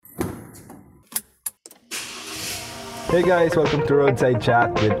Hey guys, welcome to Roadside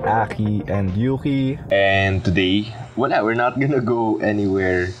Chat with Aki and Yuki. And today, we're not gonna go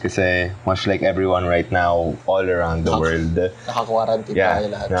anywhere kasi much like everyone right now, all around the world. Naka-quarantine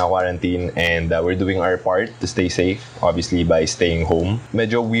tayo lahat. Naka-quarantine and we're doing our part to stay safe, obviously by staying home.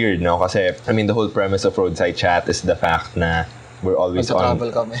 Medyo weird, no? Kasi, the whole premise of Roadside Chat is the fact na we're always on...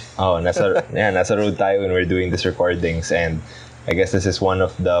 Magta-travel kami. nasa road tayo when we're doing these recordings, and I guess this is one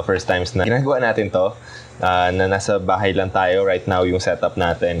of the first times na ginagawa natin to. Na nasa bahay lang tayo. Right now, yung setup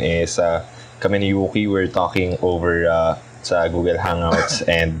natin is kami ni Yuki, we're talking over sa Google Hangouts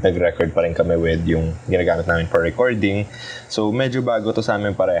and nag-record pa rin kami with yung ginagamit namin for recording. So, medyo bago to sa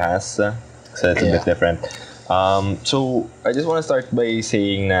amin parehas. So, it's a bit different. So, I just want to start by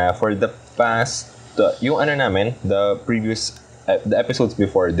saying na for the past, yung the previous, the episodes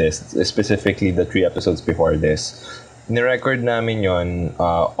before this, specifically the 3 episodes before this, ni-record namin yon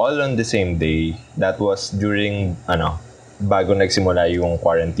all on the same day. That was during, bago nagsimula yung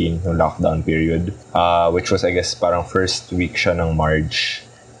quarantine, yung lockdown period, which was, I guess, parang first week siya ng March.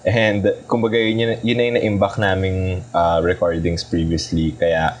 And, kumbaga, yun na yung na-imbak naming recordings previously,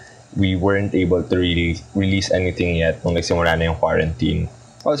 kaya we weren't able to really release anything yet nung nagsimula na yung quarantine.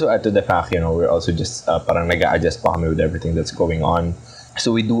 Also, add to the fact, we're also just parang nag-a-adjust pa kami with everything that's going on.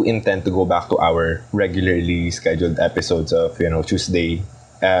 So we do intend to go back to our regularly scheduled episodes of, Tuesday,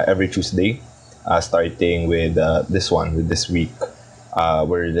 every Tuesday, starting with this week.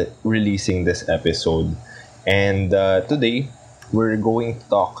 We're releasing this episode. And today, we're going to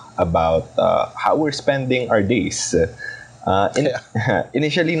talk about how we're spending our days.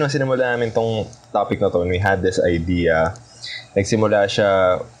 Initially, no, sinimula namin tong topic na to, we had this idea. Nagsimula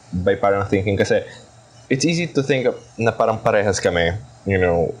siya by parang thinking kasi it's easy to think na parang parehas kami.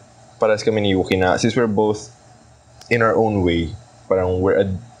 Parehas kami ni Yuki na since we're both in our own way, parang we're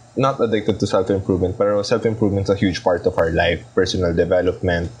not addicted to self-improvement, pero self-improvement is a huge part of our life, personal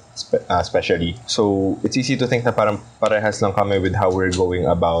development especially. So, it's easy to think na parang parehas lang kami with how we're going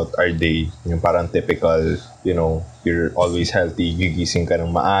about our day. Yung parang typical, you're always healthy, gigising ka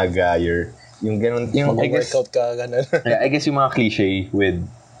ng maaga, yung ganun, I guess, workout ka, ganun. I guess yung mga cliche with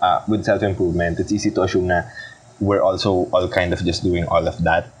self-improvement, it's easy to assume na we're also all kind of just doing all of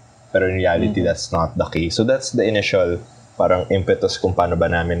that. Pero in reality, that's not the case. So that's the initial parang impetus kung paano ba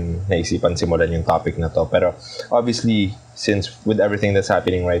namin naisipan simulan yung topic na to. Pero obviously, since with everything that's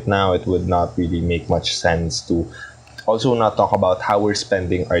happening right now, it would not really make much sense to also not talk about how we're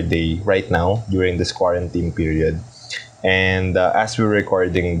spending our day right now during this quarantine period. And as we're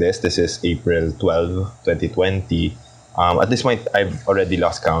recording this is April 12, 2020. At this point, I've already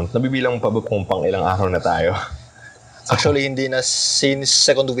lost count. Nabibilang pa ba kung pang ilang araw na tayo? Actually, hindi na. Since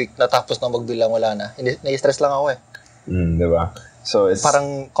second week, natapos na magbilang, wala na. Na-stress lang ako eh. Diba? So, it's...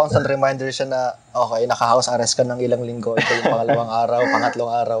 Parang constant reminder siya na, okay, naka-house arrest ka ng ilang linggo. Ito yung pangalawang araw,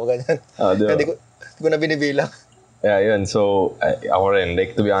 pangatlong araw, ganyan. Diba? Hindi ko na binibilang. Yeah, yun. So, ako rin,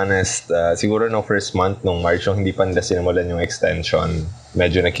 like, to be honest, siguro no first month, nung March, nung hindi pa nila sinimulan yung extension,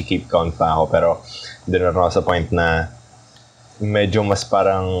 medyo nakikeep count pa ako. Pero, doon na ako sa point na medyo mas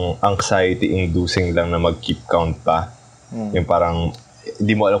parang anxiety-inducing lang na mag-keep count pa. Yung parang,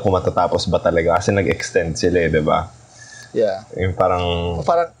 hindi mo alam kung matatapos ba talaga kasi nag-extend sila di ba? Yeah. Yung parang...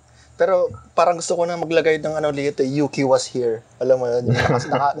 Pero parang gusto ko na maglagay ng dito, Yuki was here. Alam mo yun,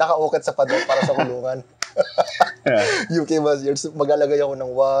 naka-ukit sa pader para sa kulungan. Yeah. Yuki was here. So, maglalagay ako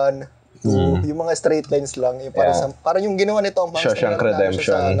ng 1, 2, yung mga straight lines lang. Yung parang yung ginawa ni Tom Hanks. Shawshank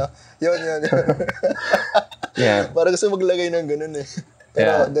Redemption. Yun. Yeah. Parang gusto maglagay ng ganun eh.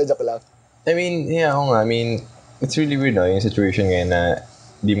 Pero, joke lang. I mean, it's really weird, no? Yung situation ngayon na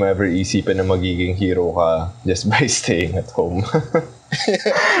di mo ever isipin na magiging hero ka just by staying at home.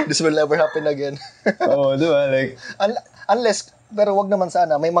 This will never happen again. Oo, di ba? Like, unless, pero wag naman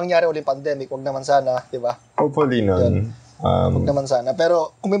sana. May mangyari ulit pandemic, wag naman sana, di ba? Hopefully nun. Wag naman sana.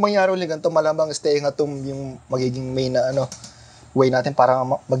 Pero kung may mangyari ulit ganito, malamang staying at home yung magiging main na way natin para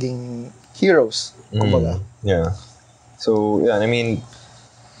maging heroes. Kumbaga. Yeah. So, yeah,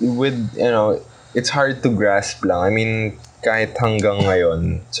 with, it's hard to grasp lang. Kahit hanggang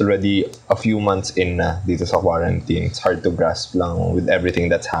ngayon, it's already a few months in na dito sa quarantine. It's hard to grasp lang with everything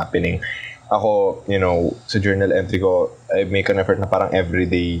that's happening. Ako, sa journal entry ko, I make an effort na parang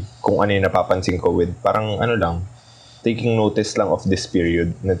everyday kung ano yung napapansin ko with parang taking notice lang of this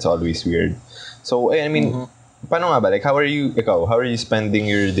period. That's always weird. So, paano nga ba? Like, how are you spending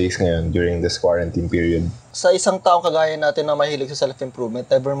your days ngayon during this quarantine period? Sa isang taong kagaya natin na mahilig sa self-improvement,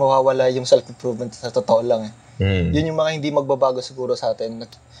 never mawawala yung self-improvement sa totoo lang eh. Yun yung mga hindi magbabago siguro sa atin.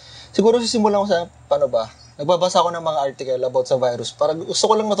 Siguro sisimulan ko sa, paano ba? Nagbabasa ako ng mga article about sa virus. Parang gusto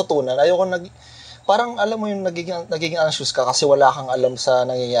ko lang matutunan. parang alam mo yung nagiging anxious ka kasi wala kang alam sa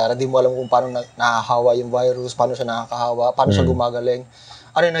nangyayari. Di mo alam kung paano nahahawa yung virus, paano siya nakakahawa, paano siya gumagaling,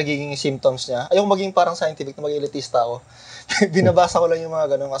 ano yung nagiging symptoms niya. Ayong maging parang scientific na maging elitista ako. Binabasa ko lang yung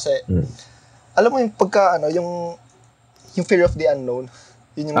mga ganun kasi alam mo yung pagka yung fear of the unknown.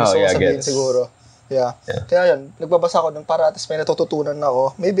 Yun yung gusto ko sabihin siguro. Yeah. Kaya yan, nagbabasa ako dun para at least may natututunan na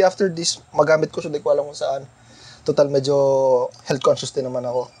ako. Maybe after this, magamit ko siya, di ko alam kung saan. Total, medyo health conscious din naman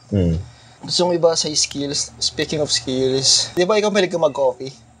ako. Tapos yung iba sa skills, speaking of skills, di ba ikaw mahilig ka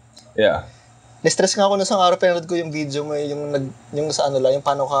mag-coffee? Yeah. Na-stress nga ako na isang araw, pinanood ko yung video mo, yung sa yung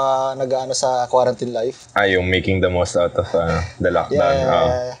paano ka nag-aano sa quarantine life. Yung making the most out of the lockdown.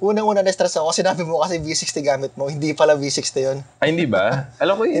 Yeah. Unang-una na-stress ako, sinabi mo kasi V60 gamit mo, hindi pala V60 yun. Ay, hindi ba?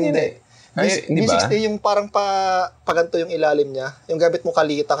 Alam ko yun. Hindi. Hindi ba? V60 yung parang paganto yung ilalim niya. Yung gamit mo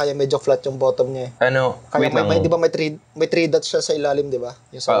kalita, kaya medyo flat yung bottom niya. Kaya may di ba may three dots siya sa ilalim, di ba?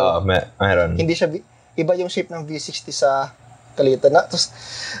 Yung sa mayroon. Hindi siya, iba yung shape ng V60 sa kalita na. Tapos,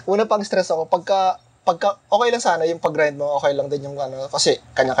 una pang stress ako, pagka okay lang sana yung pag-grind mo, okay lang din yung kasi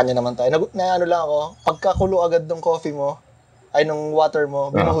kanya-kanya naman tayo. Ano lang ako, pagkakulo agad ng coffee mo, ay nung water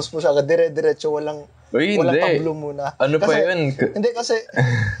mo, binuhos mo siya agad, dire-diretso, walang pablo muna. Ano kasi, pa yun? Hindi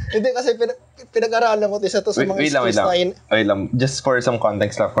kasi pinag-aralan ko isa to sa mga skills na Wait lang. Just for some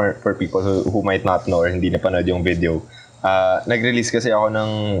context lang for people who might not know or hindi napanood yung video. Nag-release kasi ako ng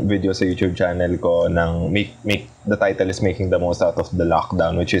video sa YouTube channel ko ng the title is Making the Most Out of the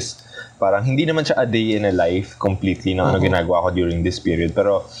Lockdown, which is parang hindi naman siya a day in a life completely ng ano ginagawa ko during this period,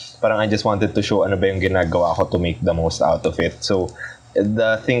 pero parang I just wanted to show ano ba yung ginagawa ko to make the most out of it. So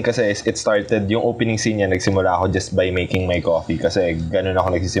the thing kasi is it started, yung opening scene niya, nagsimula ako just by making my coffee kasi ganun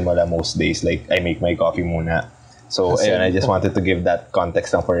ako nagsisimula most days, like I make my coffee muna. So ayun, I just wanted to give that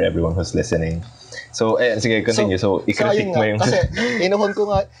context lang for everyone who's listening. So, sige, continue. So i-critique mo yung... Kasi,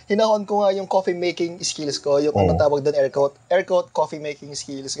 hinahon ko nga yung coffee making skills ko, yung ano tawag doon, air coat coffee making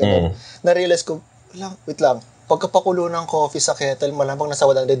skills. Na-realize ko, wait lang, pagkapakulo ng coffee sa kettle, malamang nasa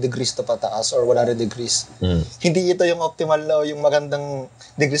 100 degrees to pataas or 100 degrees. Hindi ito yung optimal na yung magandang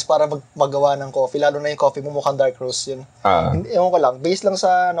degrees para magawa ng coffee, lalo na yung coffee mo mukhang dark roast yun. Ewan ko lang, based lang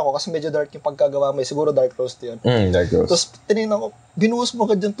sa kasi medyo dark yung pagkagawa mo, siguro dark roast yun. Dark roast. Tapos, tinignan ko, binuhos mo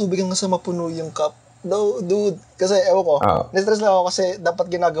agad yung tubig hanggang sa mapuno yung cup. No, dude. Kasi, ewan ko, na-stress lang ako kasi dapat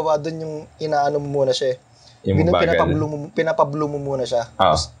ginagawa dun yung inaano mo muna siya. Yung pinapablo mo muna siya.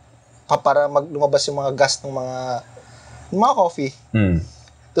 Tapos, para lumabas yung mga gas ng mga coffee.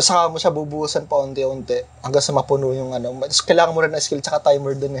 Tapos saka mo siya bubuhusan pa unti-unti hanggang sa mapuno yung Tapos kailangan mo rin ng skill tsaka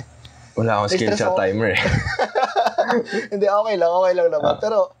timer dun eh. Wala akong skill tsaka timer eh. Hindi, okay lang naman.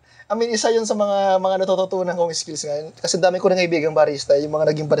 Pero, I mean, isa yun sa mga natututunan kong skills ngayon. Kasi dami ko rin kaibigan barista, yung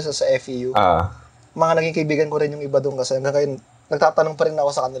mga naging barista sa FEU. Mga naging kaibigan ko rin yung iba doon kasi hanggang ngayon, nagtatanong pa rin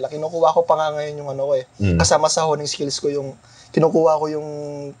ako sa kanila. Kinukuha ko pa nga ngayon yung kasama sa honing skills ko yung kinukuha ko yung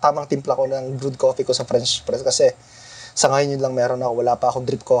tamang timpla ko ng brewed coffee ko sa French press kasi sa ngayon yun lang meron ako. Wala pa akong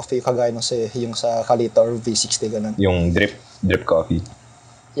drip coffee kagaya yung sa Kalita or V60 ganun. Yung drip coffee?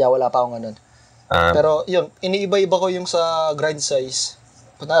 Yeah, wala pa akong ganun. Pero yun, iniiba-iba ko yung sa grind size.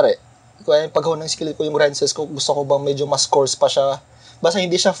 Kunwari, pag ng skill ko yung grind size ko, gusto ko bang medyo mas coarse pa siya. Basta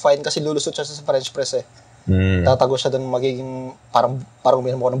hindi siya fine kasi lulusot siya sa French press eh. Tatago siya doon magiging parang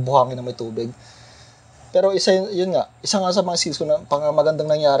uminom ko ng buhangin na may tubig. Pero isa nga sa mga skills ko na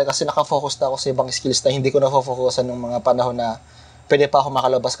magandang nangyari kasi nakafocus na ako sa ibang skills na hindi ko na-focusan ng mga panahon na pwede pa ako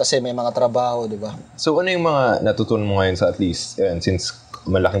makalabas kasi may mga trabaho, di ba? So ano yung mga natutunan mo ngayon sa at least, since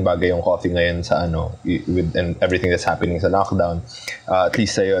malaking bagay yung coffee ngayon sa with and everything that's happening sa lockdown, at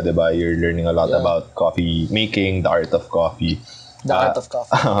least sa'yo, di ba, you're learning a lot about coffee making, the art of coffee. The art of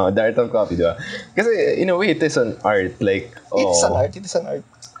coffee. The art of coffee, di ba? Kasi in a way, it is an art. Like, It is an art.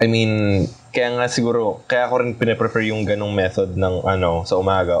 I mean, kaya ko rin pinaprefer yung ganong method ng sa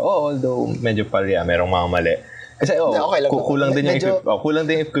umaga. Although medyo merong mga mali. Kasi kulang din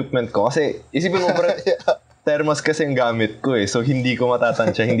yung equipment ko. Kasi isipin mo thermos kasi yung gamit ko eh. So hindi ko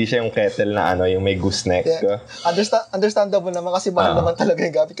matatansya, hindi siya yung kettle na yung may gooseneck. Yeah. Understandable naman kasi mahal naman talaga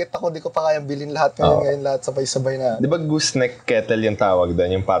yung gamit. Kahit ako di ko pa kayang bilhin lahat ngayon lahat sabay-sabay na. Di ba gooseneck kettle yung tawag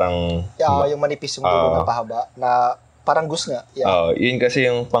doon? Yung parang... yung manipis yung dulo na pahaba na parang goose nga. Yeah. Yun kasi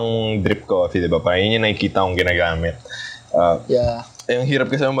yung pang drip coffee, di ba? Parang yun yung nakikita kong ginagamit. Yung hirap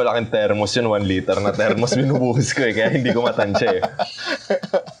kasi yung malaking thermos yun, 1 liter na thermos binubuhos ko eh, kaya hindi ko matansya eh.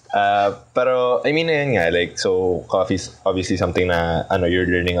 Pero, I mean, ayun nga, like, so, coffee is obviously something na, you're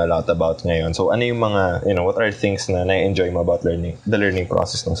learning a lot about ngayon. So, ano yung mga, what are things na na-enjoy mo about the learning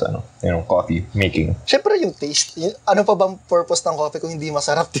process ng coffee making? Siyempre yung taste. Ano pa bang purpose ng coffee kung hindi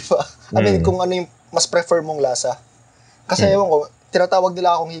masarap, di ba? I mean, kung ano yung mas prefer mong lasa. Kasi ewan ko, tinatawag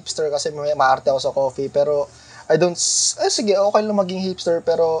nila akong hipster kasi may maarte ako sa coffee, pero sige, okay lang maging hipster,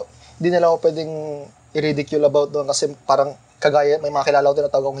 pero hindi nila ako pwedeng i-ridicule about doon kasi parang kagaya, may mga kilala ko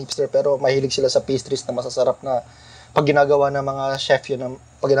tinatawag akong hipster, pero mahilig sila sa pastries na masasarap na pag ginagawa ng mga chef yun,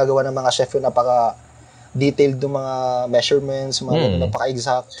 napaka detailed ng mga measurements, mga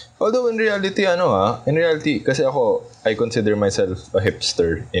napaka-exact. Although in reality, kasi ako, I consider myself a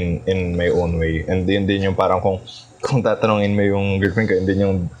hipster in my own way. And yun din yung parang kung tatanungin mo yung girlfriend ko, yun din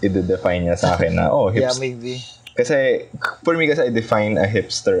yung i-define niya sa akin na, hipster. Yeah, maybe. Kasi, for me kasi, I define a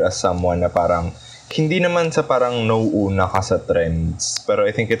hipster as someone na parang, hindi naman sa parang nauuna ka sa trends. Pero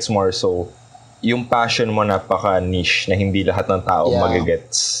I think it's more so, yung passion mo napaka-niche na hindi lahat ng tao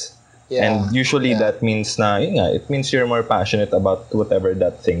magigets. Yeah. And usually that means it means you're more passionate about whatever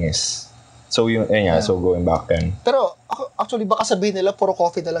that thing is. So so going back then. Pero actually baka sabihin nila puro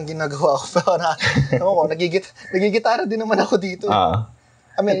coffee na lang ginagawa ko. Pero nagigitara din naman ako dito.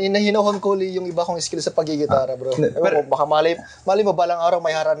 I mean, hinahon ko yung iba kong skill sa pagigitara, bro. Pero baka mali mo balang araw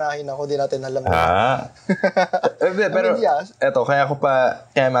may haranahin ako, di natin alam. Pero eto, kaya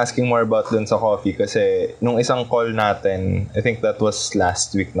I'm asking more about dun sa coffee kasi nung isang call natin, I think that was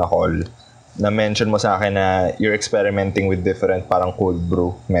last week na call, na mention mo sa akin na you're experimenting with different parang cold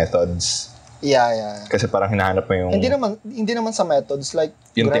brew methods. Yeah. Kasi parang hinahanap mo yung hindi naman sa methods like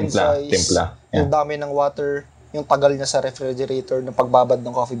yung grind size, timpla. Yung dami ng water, yung tagal niya sa refrigerator, ng pagbabad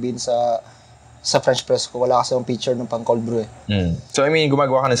ng coffee bean sa French press ko. Wala kasi yung picture ng pang cold brew eh. So I mean,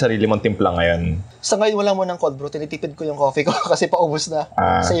 gumagawa ka ng sarili mong timpla ngayon? Sa ngayon wala mo ng cold brew. Tinitipid ko yung coffee ko kasi paubos na.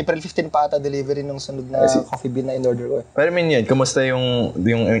 Sa April 15 pa ata delivery ng sunod na coffee bean na in-order ko eh. Pero I mean yun, kamusta yung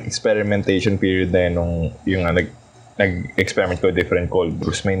experimentation period na yun yung nag-experiment ko different cold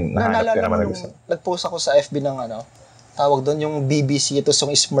brews? May nahanap ka naman na gusto? Nag-post ako sa FB ng tawag doon yung BBC, ito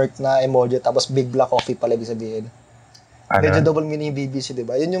yung smirk na emoji, tapos big black coffee pala ibig sabihin. Medyo double meaning yung BBC, di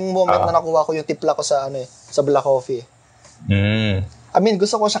ba? Yun yung moment na nakuha ko yung tipla ko sa sa black coffee. I mean,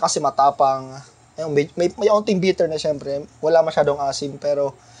 gusto ko siya kasi matapang. May onting bitter na syempre. Wala masyadong asim,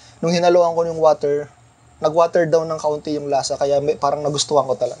 pero nung hinaluan ko yung water, nag-water down ng kaunti yung lasa, kaya parang nagustuhan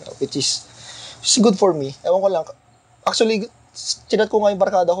ko talaga, which is good for me. Ewan ko lang. Actually, chinat ko nga yung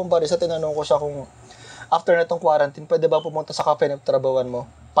barkada kong barista, tinanong ko siya kung after na itong quarantine, pwede ba pumunta sa cafe na trabawan mo?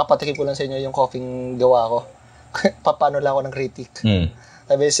 Papatikin ko lang sa inyo yung coffee gawa ko. Paano lang ako ng critic.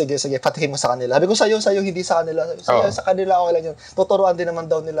 Sabi, sige, patikin mo sa kanila. Sabi ko, sa'yo, hindi sa kanila. Sa kanila, okay lang yun. Tuturuan din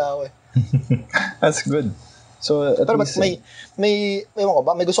naman daw nila ako eh. That's good. So, at pero least, may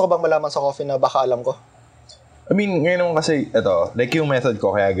gusto ko bang malaman sa coffee na baka alam ko? I mean, ngayon naman kasi, like yung method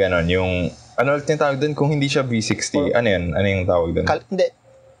ko, kaya ganon, yung, ulit yung tawag doon, kung hindi siya V60, ano yun? Ano yung tawag doon? Hindi.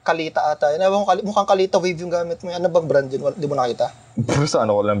 Kalita ata. Mukhang Kalita Wave yung gamit mo. Ano bang brand yun? Di mo nakita? Sa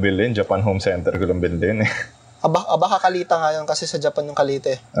ko lang bilhin? Japan Home Center ko lang bilhin eh. Baka Kalita nga yun kasi sa Japan yung Kalita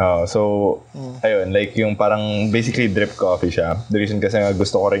eh. Ayun, like yung parang basically drip coffee siya. The reason kasi nga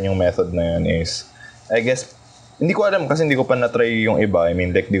gusto ko rin yung method na yun is, I guess, hindi ko alam kasi hindi ko pa na-try yung iba. I mean,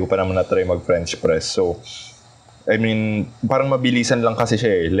 like, hindi ko pa naman na-try mag-French press. So, I mean, parang mabilisan lang kasi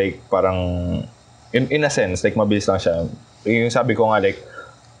siya eh. Like, parang, in a sense, like, mabilis lang siya. Yung sabi ko nga, like,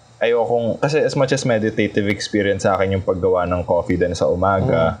 kasi as much as meditative experience sa akin yung paggawa ng coffee din sa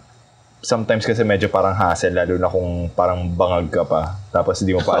umaga, sometimes kasi medyo parang hassle, lalo na kung parang bangag ka pa, tapos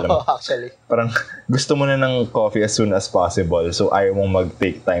hindi mo pa alam. Actually. Parang gusto mo na ng coffee as soon as possible, so ayaw mong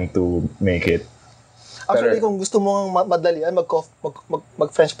mag-take time to make it. Actually, kung gusto mo madalian,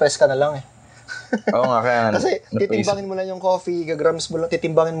 mag-French press ka na lang eh. Oo nga, kaya kasi titimbangin mo lang yung coffee, gagrams mo lang,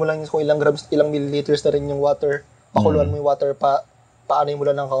 titimbangin mo lang kung ilang milliliters na rin yung water, pakuluan mo yung water paano mo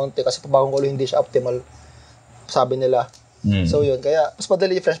lang ng kaunti kasi pabagong kulo hindi siya optimal, sabi nila. So yun, kaya mas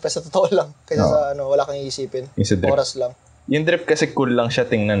madali yung French press sa totoo lang kaysa sa wala kang iisipin. Oras lang. Yung drip kasi cool lang siya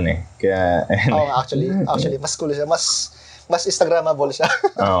tingnan eh. Kaya actually mas cool siya, mas Instagrammable siya.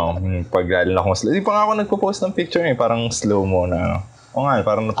 Pag lalo na kung slow. Di pa nga ako nagpo-post ng picture eh, parang slow mo na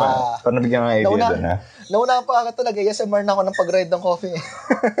parang nabigyan nga idea doon ha. Nauna pa ako talaga, ASMR na ako ng pag-ride ng coffee.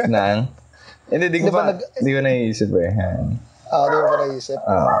 Hindi ko naiisip eh. Di mo pa naisip.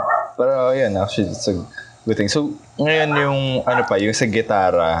 Pero yun, actually, it's a good thing. So, ngayon yung, yung sa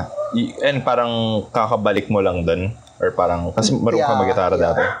gitara, and parang kakabalik mo lang dun? Or parang, kasi marunong ka mag-gitara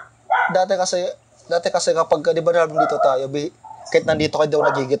dati? Dati kasi kapag, di ba dito tayo, kahit nandito kayo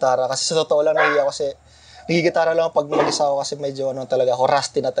daw nagigitara, kasi sa totoo lang nahiya kasi, nagigitara lang pag mag-isa ako kasi medyo talaga ako,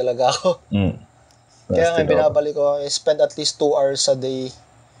 rusty na talaga ako. Kaya nga, binabalik ko, I spend at least 2 hours a day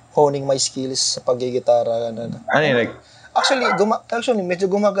honing my skills sa paggigitara. Actually, medyo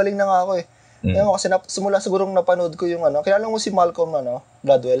gumagaling na nga ako eh. Kasi simula sigurong napanood ko yung kilala mo si Malcolm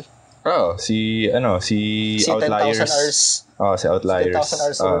Gladwell? Si 10,000 Outliers. hours. Si Outliers. 10,000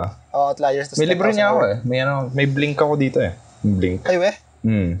 hours. Outliers. May libro niya ako eh. May Blink ako dito eh. Yung Blink. Ay, we?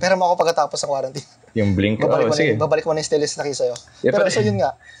 Pero mo ako pagkatapos ng quarantine. Yung Blink. Sige. Babalik mo na yung stylist na sa'yo. Yeah, pero so yun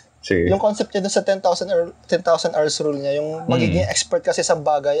nga. Sige. Yung concept niya dun sa 10,000 hours rule niya, yung magiging expert kasi sa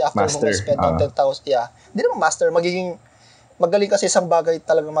bagay after mo ma-spend ng 10,000. Yeah. Hindi naman master, magaling kasi isang bagay,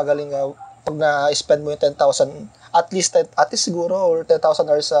 talagang magaling pag na-spend mo yung 10,000, at least siguro, or 10,000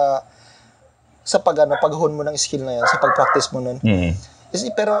 hours sa paghon mo ng skill na yan, sa pag-practice mo nun.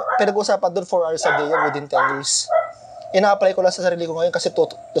 Pero pinag-usapan doon 4 hours a day yun within 10 years. Ina-apply ko lang sa sarili ko ngayon kasi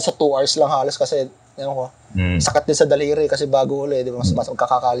sa 2 hours lang halos kasi sakit din sa daliri kasi bago uli, di ba? Mas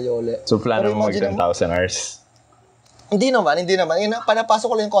magkakakalyo uli. So, plano mo mag 10,000 hours? Hindi naman.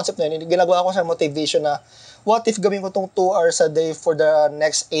 Panapasok ko lang yung concept na yun. Ginagawa ko sa motivation na what if gawin ko tong 2 hours a day for the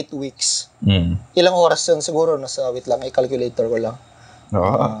next 8 weeks? Ilang oras yun siguro? Wait lang, i-calculator ko lang.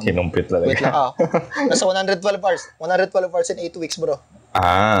 Kinumpit talaga. Wait lang, nasa 112 hours. 112 hours in 8 weeks, bro.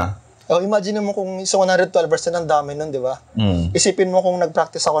 Imagine mo kung sa 112 hours na ang dami nun, di ba? Isipin mo kung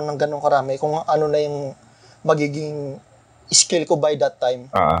nag-practice ako ng ganong karami, kung ano na yung magiging skill ko by that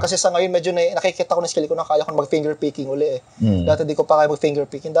time. Kasi sa ngayon, medyo nakikita ko na skill ko na kaya ko mag-finger picking uli eh. Dati di ko pa kaya mag-finger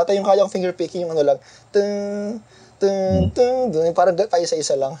picking. Dati yung kaya kong finger picking, yung ano lang, parang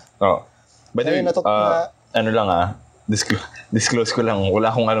isa-isa lang. By the way, disclose ko lang, wala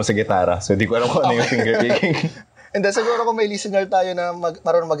akong alam sa gitara. So, di ko alam kung ano yung finger picking. And then, siguro kung may listener tayo na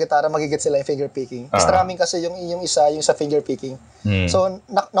marunong mag-gitara, magigit sila yung finger picking. Strumming kasi yung isa, yung sa finger picking. So,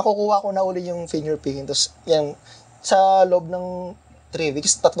 nakukuha ko na uli yung finger picking. Tapos, yan, sa loob ng 3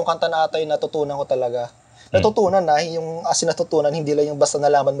 weeks, 3 kanta na ata yung natutunan ko talaga. Natutunan na, yung as natutunan, hindi lang yung basta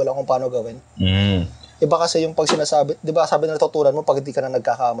nalaman mo lang kung paano gawin. Iba kasi yung pag sinasabi, di ba sabi na natutunan mo pag hindi ka na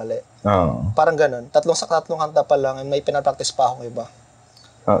nagkakamali. Parang ganun. 3 kanta pa lang, may pinapractice pa akong iba.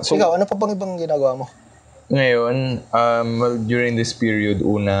 So, ikaw, ano pa bang ibang ginagawa mo? Ngayon, during this period,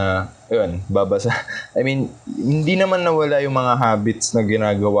 babasa. I mean, hindi naman nawala yung mga habits na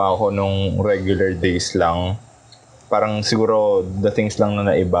ginagawa ko nung regular days lang. Parang siguro, the things lang na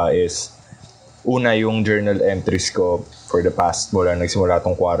naiba is, yung journal entries ko for the past, mula nagsimula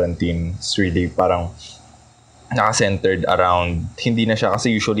tong quarantine, it's really parang naka-centered around, hindi na siya,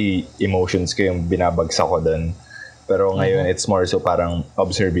 kasi usually emotions ko yung binabagsak ko dun. Pero ngayon, it's more so parang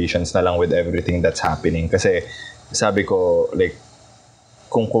observations na lang with everything that's happening. Kasi sabi ko, like,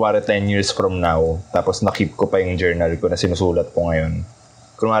 kung kuwari 10 years from now, tapos nakip ko pa yung journal ko na sinusulat ko ngayon.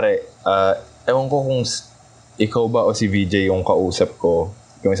 Kunwari, ewan ko kung ikaw ba o si VJ yung kausap ko,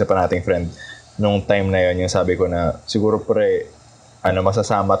 yung isa pa nating friend, nung time na yun, yung sabi ko na, siguro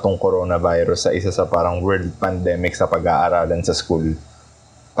masasama tong coronavirus sa isa sa parang world pandemic sa pag-aaralan sa school.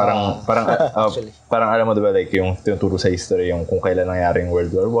 Parang alam mo diba, like yung tinuturo sa history yung kung kailan nangyari yung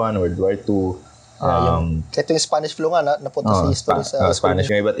World War I, World War II. Ito yung Spanish flu nga napunta sa history sa Spanish.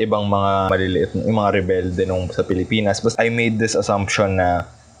 Yung iba't ibang mga maliliit, yung mga rebelde nung sa Pilipinas. But I made this assumption na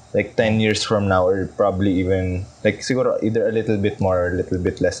like 10 years from now, or probably even like siguro either a little bit more or a little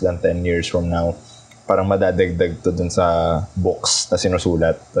bit less than 10 years from now, parang madadagdag to dun sa books na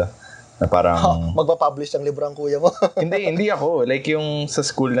sinusulat. Na parang magpa-publish ng libro ang kuya mo. hindi ako, like yung sa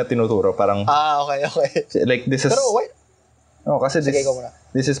school na tinuturo, parang okay. Like this is, pero wait, kasi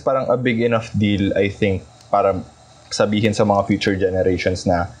this is parang a big enough deal, I think, para sabihin sa mga future generations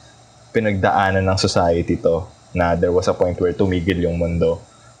na pinagdaanan ng society to, na there was a point where tumigil yung mundo.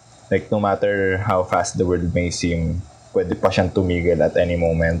 Like no matter how fast the world may seem, pwede pa siyang tumigil at any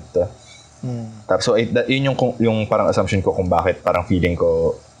moment. So yun yung parang assumption ko kung bakit parang feeling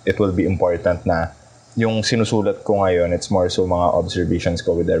ko it will be important na yung sinusulat ko ngayon, it's more so mga observations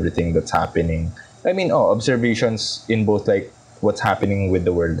ko with everything that's happening. I mean, observations in both like what's happening with the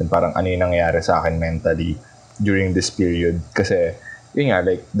world and parang ano yung nangyayari sa akin mentally during this period. Kasi, yun nga,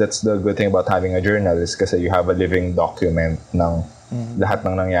 like, that's the good thing about having a journal is kasi you have a living document ng lahat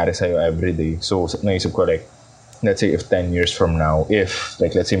ng nangyari sa'yo everyday. So, naisip ko like, let's say if 10 years from now, if,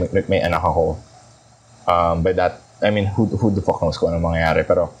 like, let's say may anak ako, by that, I mean, who the fuck knows kung ano mangyayari,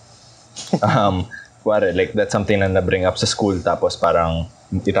 pero like that's something na na-bring up sa school, tapos parang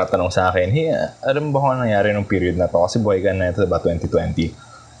itatanong sa akin, hey, alam mo ba kung ano nangyari nung period na to? Kasi buhay ka na ito ba 2020?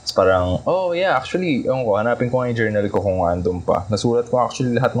 Tapos parang, actually, hanapin ko nga yung journal ko kung andun pa. Nasulat ko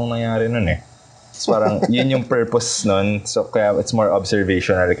actually lahat ng nangyari nun eh. Tapos parang, yun yung purpose nun. So, kaya it's more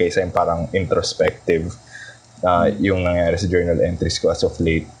observational kaysa yung parang introspective yung nangyari sa journal entries ko as of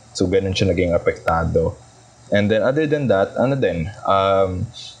late. So, ganun siya naging apektado. And then, other than that,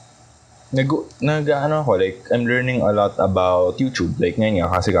 like, I'm learning a lot about YouTube. Like, ngayon nga,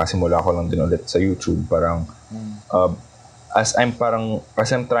 kasi kasimula ko lang din ulit sa YouTube. Parang, as I'm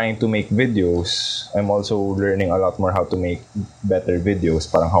trying to make videos, I'm also learning a lot more how to make better videos.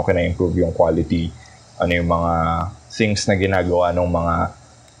 Parang how can I improve yung quality, ano yung mga things na ginagawa ng mga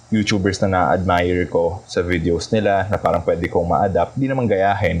YouTubers na na-admire ko sa videos nila na parang pwede kong ma-adapt. Di naman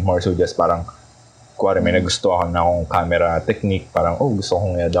gayahin, more so just parang kuwari may nagustuhan na akong camera technique, parang gusto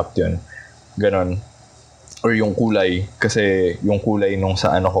kong i-adapt yun. Ganon. Or yung kulay, kasi yung kulay nung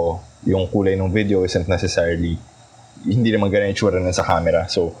sa yung kulay nung video isn't necessarily, hindi naman ganun yung tsura nun sa camera.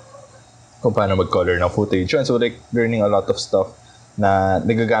 So, kung paano mag-color ng footage. So, like, learning a lot of stuff na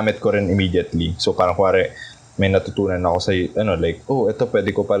nagagamit ko rin immediately. So, parang kuwari, may natutunan ako sa, ito pwede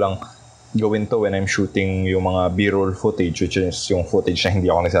ko palang gawin to when I'm shooting yung mga B-roll footage, which is yung footage na hindi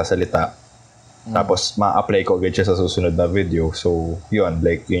ako nagsasalita. Tapos, ma-apply ko agad siya sa susunod na video. So, yun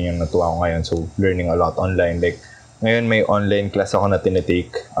yung natuwa ko ngayon. So, learning a lot online. Like, ngayon may online class ako na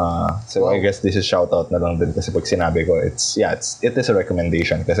tinitake. So, wow. I guess this is shoutout na lang din kasi pag sinabi ko, it is a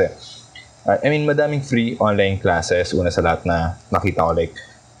recommendation. Kasi, madaming free online classes. Una sa lahat na nakita ko, like,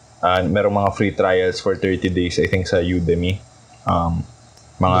 merong mga free trials for 30 days, I think, sa Udemy.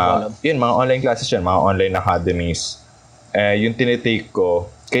 Mga online classes yan, mga online academies. Yung tinitake ko,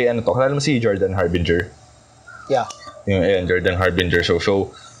 kay kilala mo si Jordan Harbinger? Yeah. Yung Jordan Harbinger.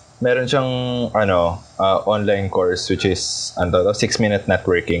 So, meron siyang, online course, which is, 6-minute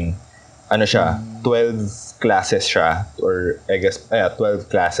networking. 12 classes siya, or I guess, 12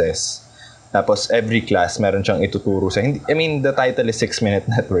 classes. Tapos, every class, meron siyang ituturo sa... the title is 6-minute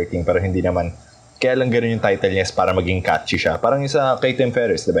networking, pero hindi naman... Kaya lang ganun yung title niya is para maging catchy siya. Parang yung sa kay Tim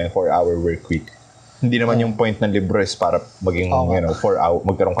Ferriss, diba? Yung 4-hour work week. Hindi naman yung point ng libro is para maging,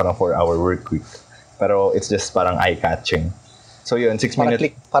 magkaroon ka ng 4-hour work week. Pero it's just parang eye-catching. So yun,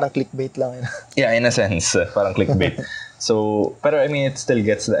 6-minute... Parang clickbait lang yun. Yeah, in a sense. Parang clickbait. So, pero it still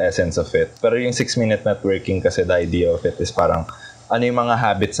gets the essence of it. Pero yung 6-minute networking kasi the idea of it is parang... ano yung mga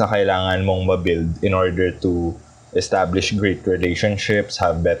habits na kailangan mong ma-build in order to establish great relationships,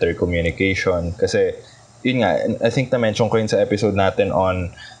 have better communication. Kasi, yun nga, I think na-mention ko yun sa episode natin on,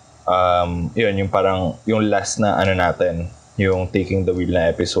 yung parang, yung last na natin, yung taking the wheel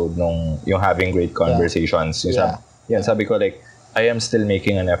na episode nung, yung having great conversations. Sabi ko, like, I am still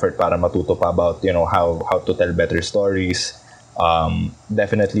making an effort para matuto pa about, how to tell better stories.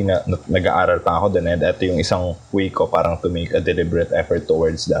 Definitely nag-aaral pa ako din, and ito yung isang way ko parang to make a deliberate effort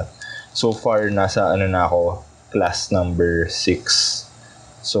towards that. So far, nasa na ako, class number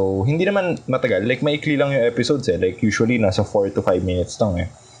 6. So, hindi naman matagal. Like, maikli lang yung episodes Like, usually, nasa 4 to 5 minutes lang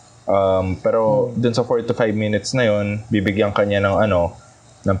Pero, dun sa 4 to 5 minutes na yon, bibigyan kanya ng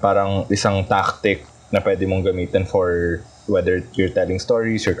ng parang isang tactic na pwede mong gamitin for whether you're telling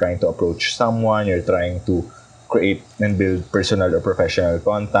stories, you're trying to approach someone, you're trying to create and build personal or professional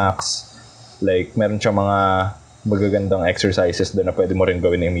contacts. Like, meron siyang mga magagandang exercises doon na pwede mo rin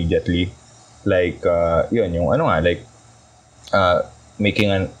gawin immediately. Like, making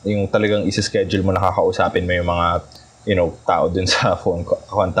yung talagang isa-schedule mo, nakakausapin mo yung mga, tao dun sa phone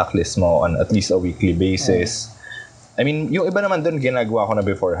contact list mo on at least a weekly basis. Yung iba naman doon, ginagawa ko na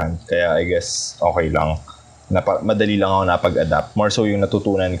beforehand. Kaya, I guess, okay lang. Madali lang ako napag-adapt. More so yung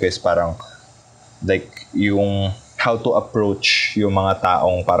natutunan ko is parang, like, yung how to approach yung mga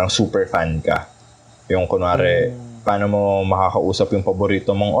taong parang super fan ka. Yung kunwari, paano mo makakausap yung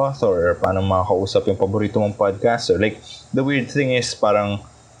paborito mong author, or paano makakausap yung paborito mong podcaster. Like, the weird thing is parang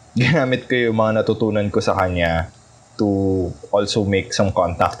ginamit ko yung mga natutunan ko sa kanya to also make some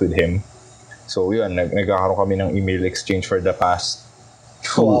contact with him. So, yun, nagkakaroon kami ng email exchange for the past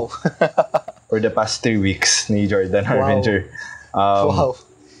for the past 3 weeks ni Jordan Harbinger. Wow.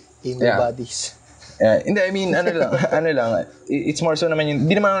 Buddies. Hindi, it's more so naman yun,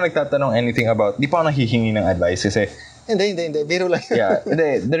 hindi naman ako nagtatanong anything about, di pa ako nahihingi ng advice kasi, Hindi, biro lang.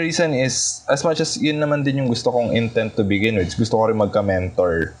 The reason is, as much as yun naman din yung gusto kong intent to begin with, gusto ko rin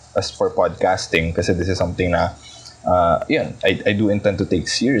magka-mentor as for podcasting kasi this is something na, I do intend to take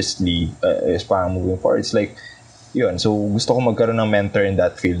seriously as parang moving forward. It's like, yun, so gusto ko magkaroon ng mentor in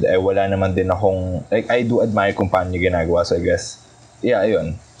that field. Wala naman din akong, like, I do admire kung paano niya ginagawa, so I guess,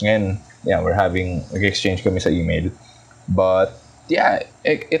 yun. Ngayon, we're having exchange kami sa email. But,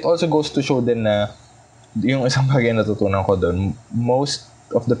 it also goes to show din na yung isang bagay na natutunan ko doon, most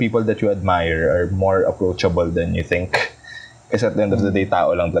of the people that you admire are more approachable than you think. Kasi at the end of the day,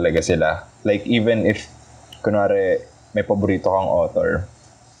 tao lang talaga sila. Like, even if, kunwari, may paborito kang author,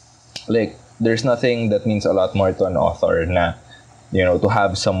 like, there's nothing that means a lot more to an author na, to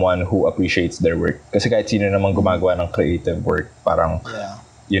have someone who appreciates their work. Kasi kahit sino naman gumagawa ng creative work, parang,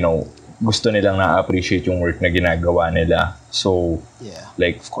 gusto nilang na-appreciate yung work na ginagawa nila. So,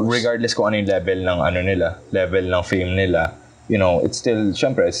 like, regardless kung ano yung level ng level ng fame nila, it's still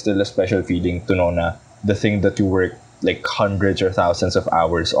a special feeling to know na the thing that you work like hundreds or thousands of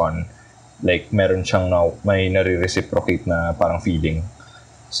hours on, like meron siyang may nare-reciprocate na parang feeling.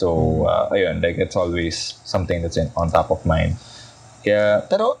 So, ayun, like it's always something that's on top of mind. Kaya,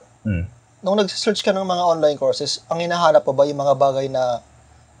 Pero, nung nag-search ka ng mga online courses, ang hinahanap pa ba yung mga bagay na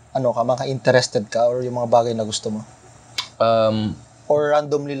mga interested ka or yung mga bagay na gusto mo? Or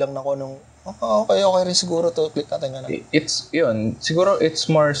randomly lang na ko nung okay rin siguro to, click natin nga na. Siguro it's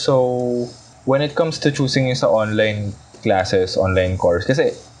more so when it comes to choosing yung sa online classes, online course,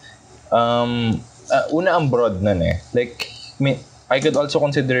 kasi una ang broad nun eh. Like, I could also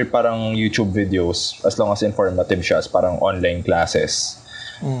consider parang YouTube videos as long as informative siya as parang online classes.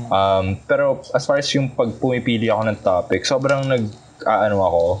 Pero as far as yung pag pumipili ako ng topic, sobrang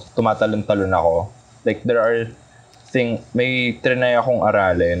tumatalon-talon ako. Like there are may trinay akong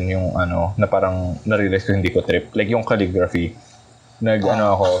aralin yung na parang na-realize ko hindi ko trip. Like yung calligraphy.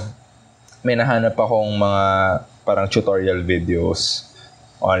 May nahanap akong mga parang tutorial videos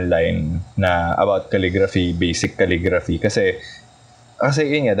online na about calligraphy, basic calligraphy. Kasi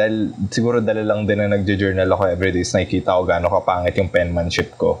yun nga, siguro dahil lang din na nagjo-journal ako everyday, nakikita ko gaano kapangit yung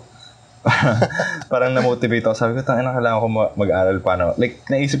penmanship ko. Parang na-motivate ako. Sabi ko, kailangan ko mag-aral paano. Like,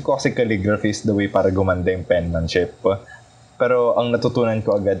 naisip ko kasi calligraphy is the way para gumanda yung penmanship. Pero ang natutunan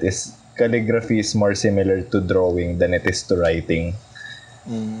ko agad is calligraphy is more similar to drawing than it is to writing.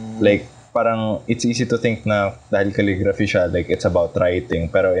 Like, parang it's easy to think na dahil calligraphy siya, like it's about writing.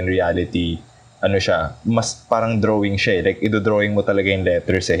 Pero in reality, siya, mas parang drawing siya eh. Like, idodrawing mo talaga yung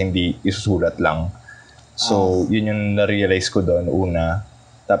letters eh, hindi isusulat lang. So, yun yung na-realize ko doon una.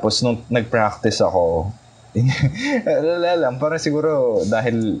 Tapos, nung nag-practice ako, parang siguro,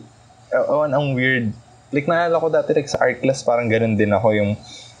 dahil, ang weird. Like, naalala ko dati, like, sa art class, parang ganun din ako yung,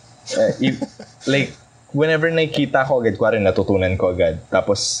 like, whenever nakikita ko agad, kuwari, natutunan ko agad,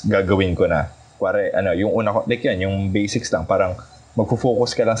 tapos gagawin ko na. Kuwari, yung una ko, like yan, yung basics lang, parang,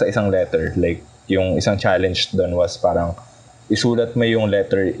 magfo-focus ka lang sa isang letter. Like, yung isang challenge doon was parang isulat mo yung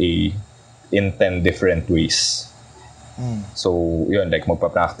letter A in 10 different ways. So, yun, like,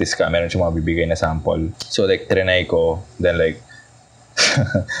 magpa-practice ka. Meron siyang mabibigay na sample. So, like, trinay ko. Then, like,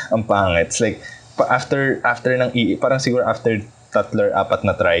 ang pangit. It's like, after ng E, parang siguro after 3 or 4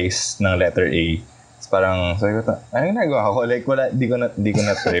 na tries ng letter A, parang, sabi ko, ano ginagawa ko? Like, di ko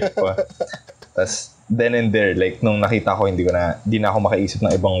na trip. Tapos, then and there, like, nung nakita ko, di na ako makaisip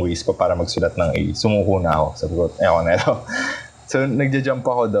ng ibang ways pa para magsulat ng A. Sumuko na ako. Sabi ko, ewan na ito. So, nagja-jump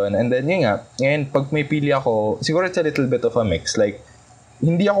ako doon. And then, yun nga, ngayon, pag may pili ako, siguro it's a little bit of a mix. Like,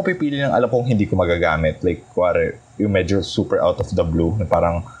 hindi ako pipili ng alam kong hindi ko magagamit. Like, kuwari, yung medyo super out of the blue, na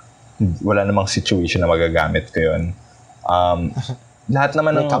parang wala namang situation na magagamit ko yun. Lahat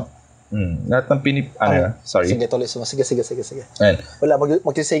naman ng... lahat ng sorry. Sige, tuloy. Sige. Ayan. Wala,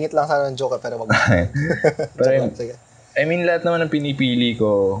 magsisingit lang sana ng joker, pero wag. Pero, sige. I mean, lahat naman ng pinipili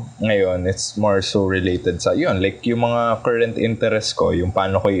ko ngayon, it's more so related sa, yun, like yung mga current interest ko, yung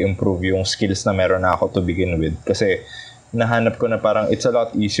paano ko i-improve yung skills na meron na ako to begin with. Kasi, nahanap ko na parang it's a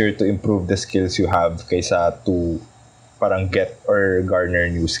lot easier to improve the skills you have kaysa to parang get or garner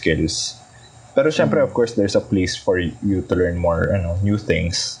new skills. Pero syempre, of course, there's a place for you to learn more, new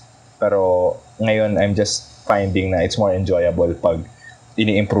things. Pero ngayon, I'm just finding na it's more enjoyable pag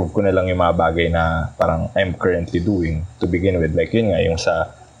ini-improve ko na lang yung mga bagay na parang I'm currently doing to begin with. Like yun nga, yung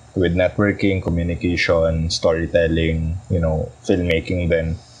with networking, communication, storytelling, filmmaking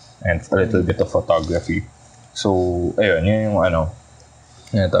then, and a little bit of photography. So, ayun, yun yung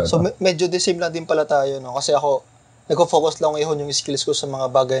So, medyo the same lang din pala tayo, no? Kasi ako, nag-focus lang ngayon yung skills ko sa mga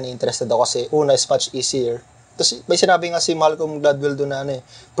bagay na interested ako kasi una is much easier. Kasi may sinabi nga si Malcolm Gladwell doon na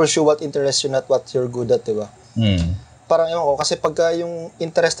pursue what interests you, not what you're good at, diba? Parang ewan ko, kasi pagka yung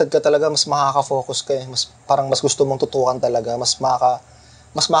interested ka talaga, mas makaka-focus ka eh. Mas gusto mong tutukan talaga, mas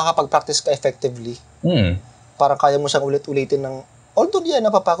makakapag-practice ka effectively. Parang kaya mo siyang ulit-ulitin ng, although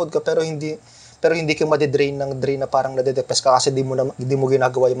napapakod ka, pero hindi ka madidrain na parang nade-depress ka kasi di mo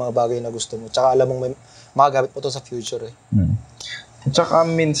ginagawa yung mga bagay na gusto mo. Tsaka alam mong may magagamit mo to sa future eh. Tsaka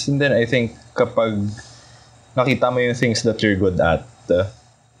minsan din, I think, kapag nakita mo yung things that you're good at,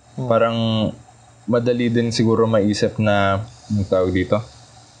 parang madali din siguro maisip na, yung tawag dito,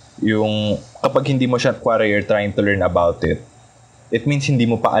 yung kapag hindi mo siya, you're trying to learn about it, it means hindi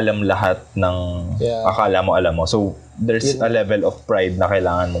mo pa alam lahat ng akala mo alam mo. So, there's a level of pride na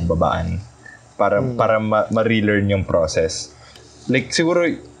kailangan mong babaan para ma-relearn yung process. Like, siguro,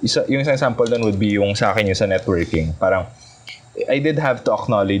 yung isang example doon would be yung sa akin yung sa networking. Parang, I did have to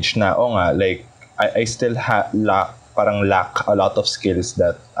acknowledge na, like, I still lack a lot of skills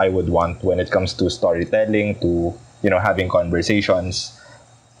that I would want when it comes to storytelling, to having conversations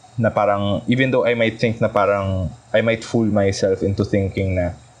na parang, even though I might think na parang, I might fool myself into thinking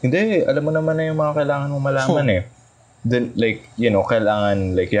na, hindi, alam mo naman na yung mga kailangan mong malaman eh. Then, like,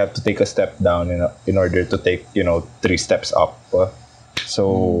 kailangan, like, you have to take a step down in order to take, 3 steps up.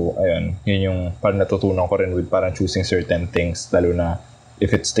 So, ayun, yun yung parang natutunan ko rin with parang choosing certain things, lalo na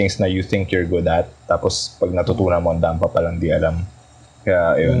if it's things na you think you're good at, tapos pag natutunan mo, ang dami pa palang di alam.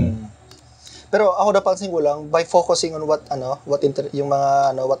 Kaya, ayun. Pero ako napansin ko lang, by focusing on what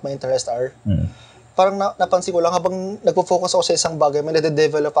my interests are, parang napansin ko lang, habang nagpo-focus ako sa isang bagay, may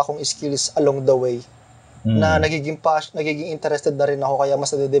nade-develop akong skills along the way, na nagiging interested na rin ako, kaya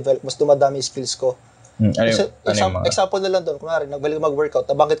mas nade-develop, mas dumadami skills ko. Example na lang doon, kunwari, nagbalik mag-workout,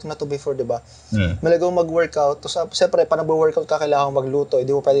 nabanggit ko na to before, di ba? Malig ako mag-workout, siyempre, pa nag-workout ka, kailangan magluto,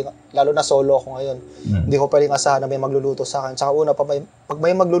 hindi mo pwedeng, lalo na solo ako ngayon, hindi ko pwedeng asahan na may magluluto sa akin. Tsaka una, pag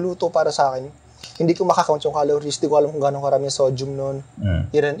may magluluto para sa akin, hindi ko makakount yung calories, hindi ko alam kung gano'ng karami sodium nun,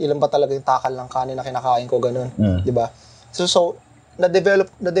 ilan ba talaga yung takal ng kanin na kinakain ko, gano'n, di ba? So,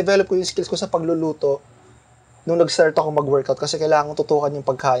 na-develop ko yung skills ko sa pagluluto nung nag-start ako mag-workout kasi kailangan kong tutukan yung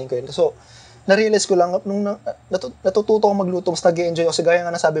pagkain ko yun. So, na-realize ko lang, nung natututo ko magluto, mas nag-enjoy ako. Kasi gaya nga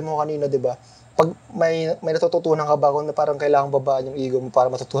nasabi mo kanina, di ba? Pag may natututunan ka ba kung na parang kailangan babaan yung ego mo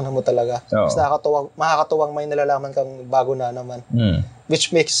para matutunan mo talaga. Mas makakatuwang may nalalaman kang bago na naman. Which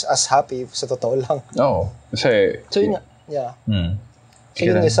makes us happy, sa totoo lang. Oo. Kasi... So yun nga, yeah. So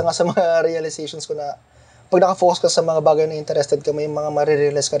yun, isa nga sa mga realizations ko na pag nakafocus ka sa mga bagay na interested ka, may mga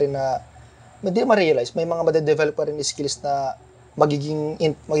marirealize ka rin na, hindi ma-realize, may mga madedevelop ka rin skills na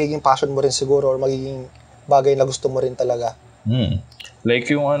magiging passion mo rin siguro or magiging bagay na gusto mo rin talaga. Like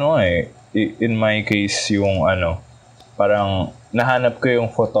yung in my case yung parang nahanap ko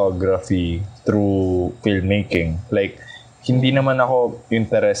yung photography through filmmaking. Like hindi naman ako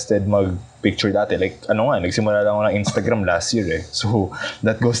interested mag-picture dati. Like nagsimula lang ako ng Instagram last year eh. So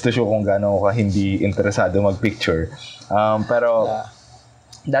that goes to show kung gaano ako hindi interesado mag-picture. Pero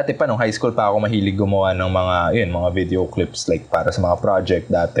dati pa nung high school pa ako mahilig gumawa ng mga video clips like para sa mga project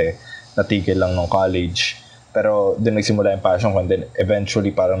dati. Natigil lang nung college. Pero doon nagsimula yung passion ko, and then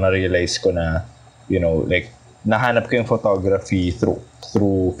eventually parang na-realize ko na like nahanap ko yung photography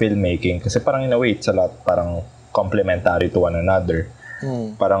through filmmaking kasi parang in a way it's a lot parang complementary to one another.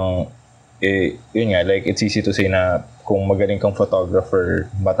 Parang yun nga, like it's easy to say na kung magaling kang photographer,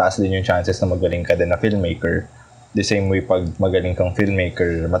 mataas din yung chances na magaling ka din na filmmaker. The same way, pag magaling kang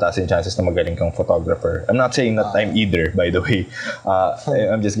filmmaker, mataas yung chances na magaling kang photographer. I'm not saying that I'm either, by the way.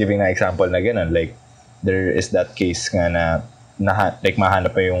 I'm just giving an example na ganun. Like, there is that case nga na like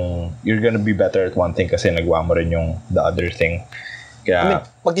mahanap pa yung, you're gonna be better at one thing kasi nagawa mo rin yung the other thing. Kaya,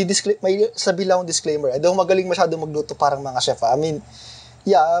 may sabi lang akong disclaimer. Hindi ako magaling masyado magluto parang mga chef.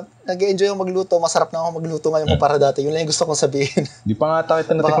 Yeah, nag-enjoy ako magluto. Masarap na ako magluto ngayon para dati. Yun lang yung gusto kong sabihin. Di pa nga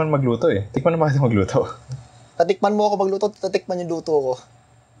kita natikman magluto eh. Tikman na ba kita magluto? Tatikman mo ako magluto, tatikman yung luto ko.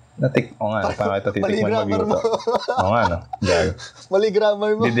 Parang ito titikman magluto. Oo nga, no? Gag. Mali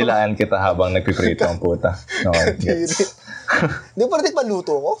grammar mo. Didilaan kita habang nagpiprito ang puta. Okay, gets. Di pa natikman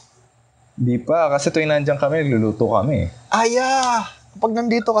luto ko? Di pa, kasi tuwing nandiyan kami, nagluluto kami. Pag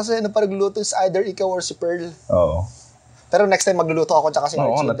nandito kasi, nagluluto is either ikaw or si Pearl. Oo. Pero next time magluluto ako tsaka si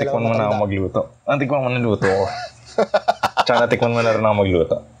Archie. Oo, natikman mo na ako magluto. Natikman mo na luto ko. Tsaka natikman mo na rin ako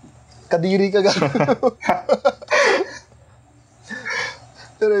magluto. Kadiri ka gano'n.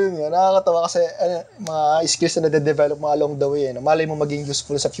 Pero yun nga, nakakatawa kasi mga skills na nade-develop mo along the way. Malay mo maging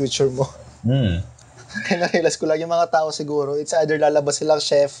useful sa future mo. Kaya na-realize ko lang, yung mga tao siguro, it's either lalabas silang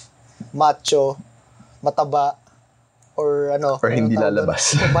chef, macho, mataba, or hindi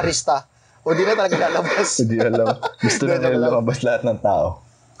lalabas. Barista. O di na talaga lalabas. Hindi lalabas. Gusto na nila lumabas lahat ng tao.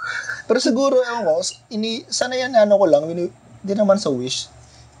 Pero siguro, sana yan, ko lang, hindi naman sa wish.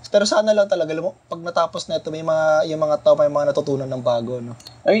 Pero sana lang talaga, pag natapos na ito, yung mga tao may mga natutunan ng bago, no?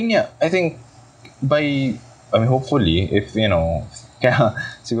 Ayun nga, I think, hopefully, if, kaya,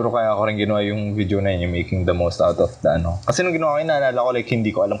 siguro kaya ako rin ginawa yung video na yun, yung making the most out of the, Kasi nung ginawa ko, naalala ko, like,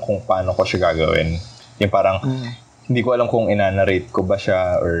 hindi ko alam kung paano ko siya gagawin. Yung parang, hindi ko alam kung inanarrate ko ba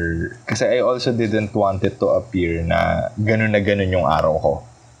siya, or, kasi I also didn't want it to appear na ganun yung araw ko.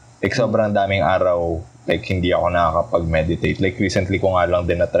 Like, sobrang daming araw, like, hindi ako nakakapag-meditate. Like, recently ko nga lang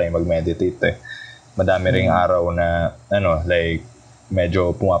din na-try mag-meditate eh. Madami ring araw na, like,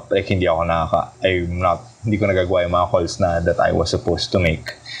 medyo like, hindi ko nagagawa yung mga calls na that I was supposed to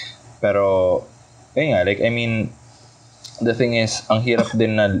make. Pero, yun nga, like, I mean, the thing is, ang hirap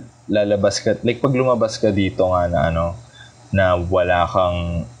din na lalabas ka, like, pag lumabas ka dito nga na, na wala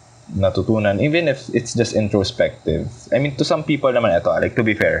kang natutunan, even if it's just introspective. I mean, to some people naman ito, like, to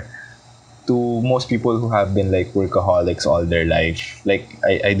be fair, to most people who have been like workaholics all their life, like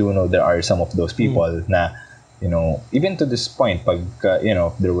I do know there are some of those people na, even to this point, pag,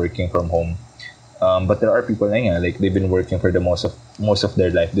 they're working from home. But there are people na like they've been working for the most of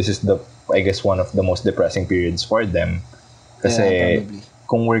their life. This is I guess one of the most depressing periods for them. Kasi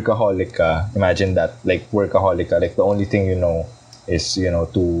kung workaholic ka, imagine that, like workaholic ka, like the only thing you know is,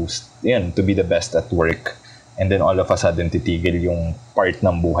 to be the best at work. And then all of a sudden, titigil yung part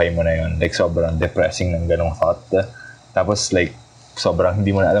ng buhay mo na yun. Like, sobrang depressing ng ganong thought. Tapos, like, sobrang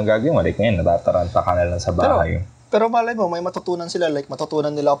hindi mo na alam gagawin mo. Like, ngayon, natataranta ka na lang sa bahay. Pero malay mo, may matutunan sila. Like,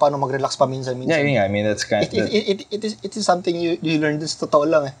 matutunan nila paano mag-relax paminsan-minsan. Yeah, yun nga. I mean, that's kind of... It is something you learn this totoo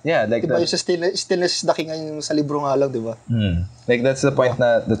lang eh. Yeah, like diba, yung stillness is the king yung sa libro nga lang, diba? Like, that's the point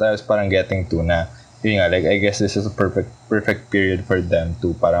that I was parang getting to na, yun nga, like, I guess this is a perfect period for them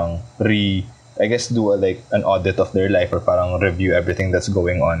to parang do an audit of their life or parang review everything that's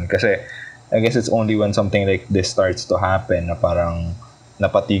going on. Kasi I guess it's only when something like this starts to happen na parang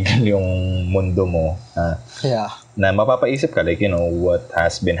napatigil yung mundo mo. Na mapapaisip ka, like, what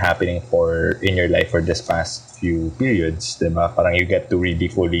has been happening in your life for this past few periods, diba? Parang you get to really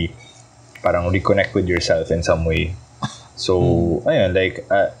fully parang reconnect with yourself in some way. So, ayun, like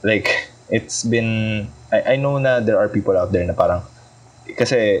it's been, I know na there are people out there na parang,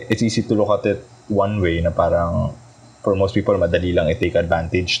 kasi it's easy to look at it one way na parang for most people madali lang i-take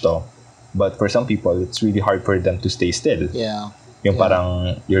advantage to, but for some people it's really hard for them to stay still.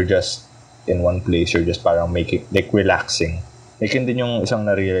 Parang you're just in one place, you're just parang making, like, relaxing. Like, yun din yung isang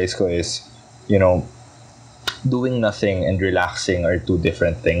na-realize ko is, doing nothing and relaxing are two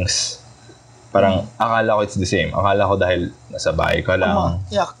different things. Parang akala ko it's the same. Akala ko dahil nasa bahay ka lang.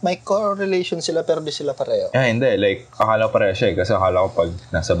 May correlation sila pero di sila pareho. Hindi. Like, akala ko pareho siya. Kasi akala ko pag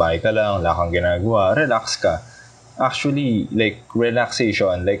nasa bahay ka lang, wala kang ginagawa, relax ka. Actually, like,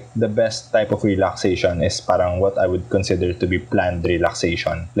 relaxation, like, the best type of relaxation is parang what I would consider to be planned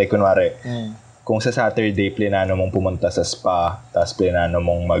relaxation. Like, kunwari, kung sa Saturday, plinano mong pumunta sa spa, tapos plinano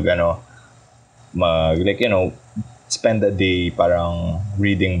mong spend a day parang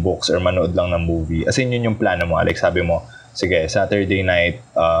reading books or manood lang ng movie. As in, yun yung plano mo, Alex. Sabi mo, sige, Saturday night,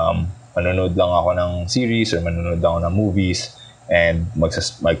 manonood lang ako ng series or manonood lang ako ng movies and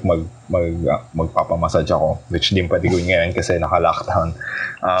magpapamassage ako, which din pwede gawin ngayon kasi naka-lockdown.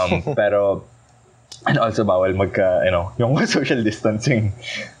 Pero, and also bawal yung social distancing.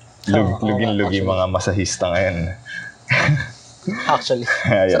 Lugin-lugi mga masahista ngayon. Actually,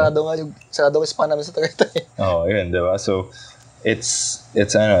 sarado yung spa namin sa Tagaytay. Yun, diba? So, it's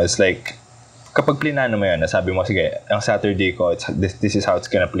like, kapag plinano mo yun, nasabi mo, sige, ang Saturday ko, this is how it's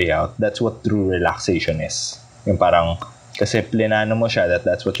gonna play out. That's what true relaxation is. Yung parang, kasi plinano mo siya,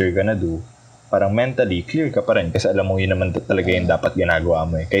 that's what you're gonna do. Parang mentally, clear ka pa rin. Kasi alam mo yun naman talaga yung dapat ginagawa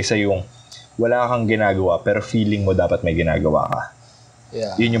mo eh. Kaysa yung, wala kang ginagawa, pero feeling mo dapat may ginagawa ka.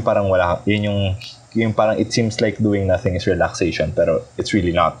 Yun yung parang yung parang it seems like doing nothing is relaxation, pero it's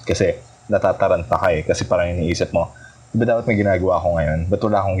really not. Kasi natataranta ka eh. Kasi parang iniisip mo, ba dapat may ginagawa ako ngayon? Ba't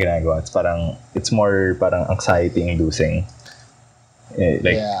wala akong ginagawa? It's more parang anxiety-inducing.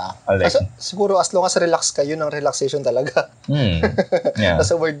 Kasi, siguro as long as relax ka, yun ang relaxation talaga.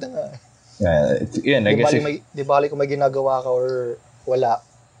 Nasa word na nga. Di bali kung may ginagawa ka or wala.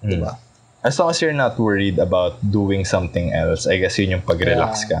 Diba? As long as you're not worried about doing something else, I guess yun yung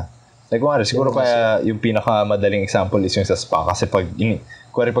pag-relax ka. Like, siguro kaya yung pinakamadaling example is yung sa spa. Kasi pag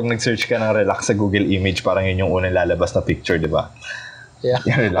nag-search ka ng relax sa Google Image, parang yun yung unang lalabas na picture, di ba?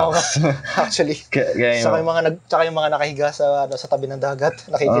 Yung relax. Actually. Saka yung mga nakahiga sa tabi ng dagat.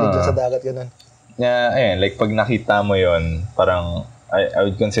 Nakikinig sa dagat, ganun. Ayun, like pag nakita mo yun, parang I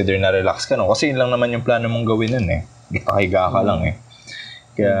would consider na relax ka, no? Kasi yun lang naman yung plano mong gawin nun eh. Nakahiga ka lang eh.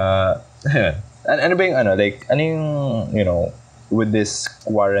 Kaya, ano ba yung with this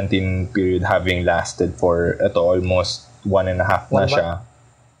quarantine period having lasted for almost 1.5 na siya.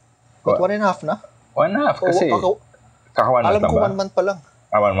 1.5 na? 1.5 kasi kaka-1 month alam ko 1 month pa lang.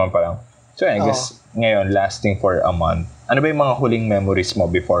 1 month pa lang. So I guess ngayon lasting for a month. Ano ba yung mga huling memories mo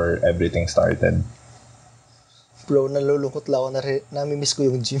before everything started? Bro, nalulungkot lang ako nami-miss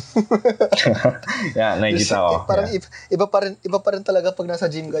ko yung gym. Nakikita ko. Parang iba pa rin talaga pag nasa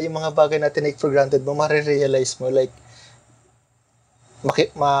gym ka, yung mga bagay na tinake for granted mo, marirealize mo, like,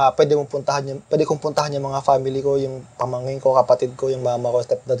 pwede kong puntahan yung mga family ko, yung pamangkin ko, kapatid ko, yung mama ko,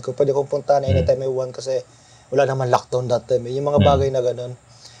 stepdad ko. Pwede kong puntahan anytime I want kasi wala naman lockdown that time. Yung mga bagay na ganun.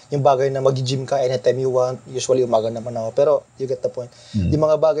 Yung bagay na mag-gym ka anytime you want. Usually umaga naman ako. Pero you get the point. Yung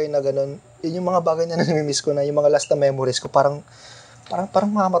mga bagay na ganun, yun yung mga bagay na nami-miss ko na, yung mga last na memories ko, parang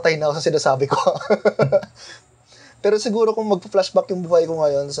mamatay na ako sa sinasabi ko. Pero siguro kung magpa-flashback yung buhay ko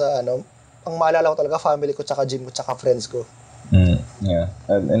ngayon sa ang maalala ko talaga, family ko, tsaka gym ko, tsaka friends ko. Yeah.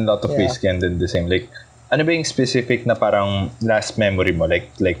 And a lot of ways can do the same. Like, ano ba yung specific na parang last memory mo?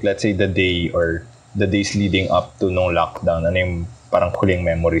 Like let's say the day or the days leading up to nung lockdown. Ano yung parang huling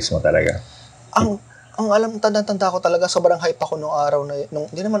memories mo talaga? Ang alam, tanda ko talaga, sobrang hype ako nung araw na,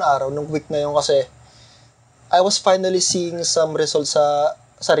 hindi naman araw, nung week na yun kasi I was finally seeing some results sa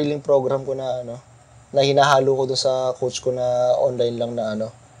sariling program ko na na hinahalo ko doon sa coach ko na online lang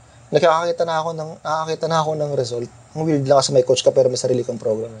na nakakakita na ako ng result. Ang weird lang kasi may coach ka pero may sarili kang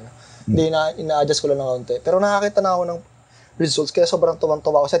program. Hindi ina-adjust ko lang ng kaunti. Pero nakakita na ako ng results kaya sobrang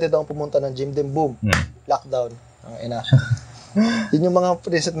tuwang-tuwa ako. Kasi daw pumunta ng gym, then boom, lockdown. Ang ina. Yun yung mga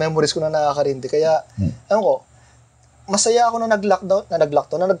recent memories ko na nakakarindi. Kaya, masaya ako na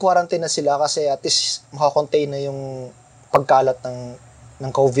nag-quarantine na sila kasi at least makakontain na yung pagkalat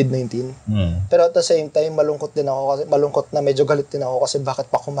ng COVID-19. Pero at the same time, malungkot na medyo galit din ako kasi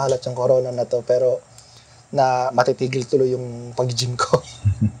bakit pa kumalat yung corona na to. Pero na matitigil tuloy yung pag-gym ko.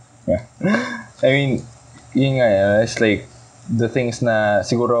 Yeah. I mean, yun nga, it's like the things na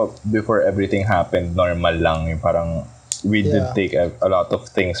siguro before everything happened, normal lang. Yung parang we did take a lot of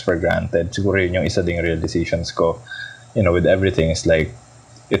things for granted. Siguro yun yung isa ding realizations ko. With everything, it's like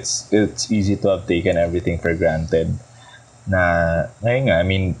it's easy to have taken everything for granted. Ngayon nga, I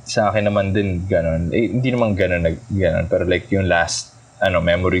mean, sa akin naman din ganun. Hindi naman ganun, pero like yung last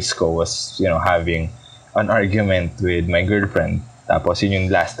memories ko was, having an argument with my girlfriend. Tapos yun yung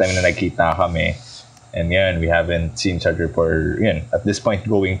last time na nagkita kami. And yun, we haven't seen each other for, at this point,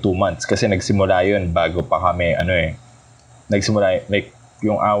 going 2 months. Kasi nagsimula yun bago pa kami, nagsimula, like,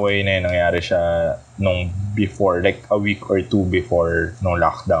 yung away na yun, nangyari siya nung before, like, a week or 2 before nung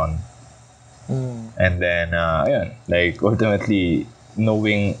lockdown. And then, like, ultimately,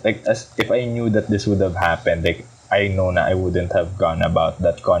 knowing, like, as if I knew that this would have happened, like, I know na I wouldn't have gone about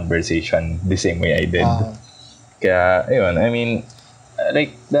that conversation the same way I did. Kaya, I mean,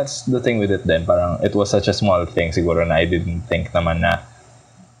 like, that's the thing with it then. Parang, it was such a small thing, siguro na I didn't think naman na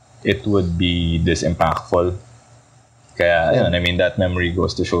it would be this impactful. Kaya, I mean, that memory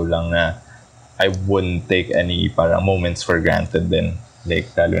goes to show lang na I wouldn't take any parang moments for granted din.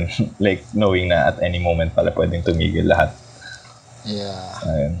 Like, like, knowing na at any moment pala pwedeng tumigil lahat. Yeah.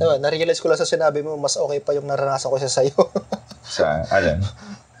 Ayun. Na-realize ko lang sa sinabi mo, mas okay pa yung naranasan ko sa'yo. Sa, alin?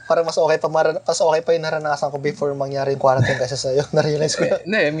 Parang mas okay pa yung naranasan ko before mangyari yung quarantine kaysa sa'yo. Na-realize ko lang.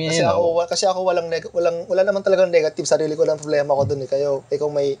 I mean, kasi ako wala naman talagang negative. Sarili ko lang problema ko dun eh. Ikaw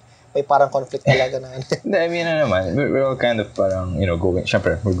may parang conflict talaga na. I mean, naman, we're all kind of parang,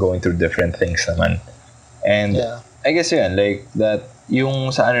 we're going through different things naman. And I guess like that, yung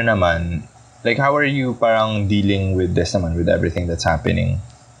sa naman, like how are you parang dealing with this naman, with everything that's happening?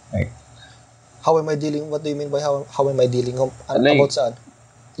 Like, how am I dealing? What do you mean by how am I dealing? Like, about saan?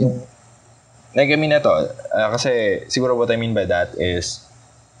 Yung like, I mean, kasi siguro what I mean by that is,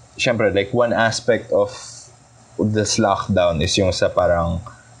 syempre, like one aspect of this lockdown is yung sa parang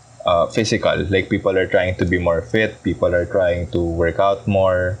physical. Like people are trying to be more fit, people are trying to work out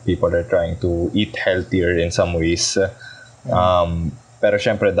more, people are trying to eat healthier in some ways. Pero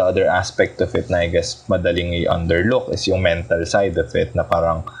syempre, the other aspect of it na I guess madaling i-underlook is yung mental side of it na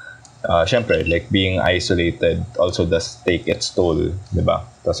parang syempre, like being isolated also does take its toll, di ba?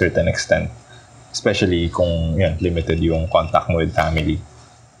 To a certain extent. Especially kung limited yung contact mo with family.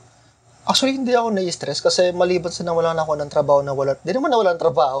 Actually, hindi ako na-stress kasi maliban sa nawalan ako ng trabaho hindi naman nawalan ng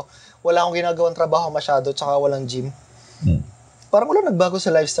trabaho. Wala akong ginagawang trabaho masyado tsaka walang gym. Parang wala nagbago sa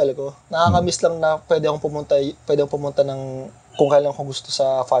lifestyle ko. Nakakamiss lang na pwede akong pumunta ng kung kailan ko gusto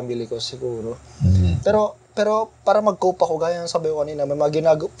sa family ko siguro. Pero para mag-cope ako, gaya ng sabi ko kanina, may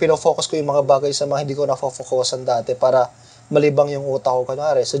mga pinofocus ko yung mga bagay sa mga hindi ko na-focusan dati para malibang yung utak ko.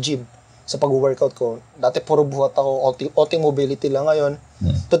 Kunwari, sa gym, sa pag-workout ko. Dati puro buhat ako, onting mobility lang ngayon.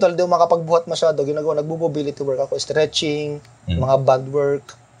 Total, di makapagbuhat masyado. Nagbo-mobility work ako, stretching, mga band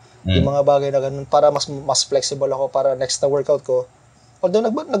work, yung mga bagay na ganun para mas flexible ako para next na workout ko. Although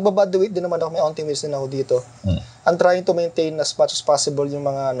nagbabody weight din naman ako, may onting weights din ako dito. I'm trying to maintain as much as possible yung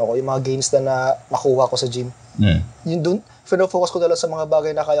mga yung mga gains na nakuha ko sa gym. Yun dun, focus ko talaga sa mga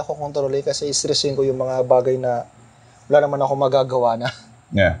bagay na kaya ko kontrolin kasi stressin ko yung mga bagay na wala naman ako magagawa na.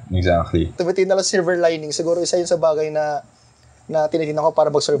 Yeah, exactly. Tumitin na lang silver lining. Siguro isa yun sa bagay na tinitingnan ko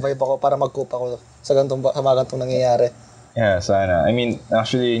para mag-survive ako, para mag-cope ako sa mga gantong nangyayari. Yeah, sana. I mean,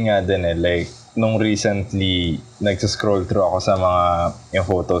 actually nga din like, nung recently, nag-scroll through ako sa mga yung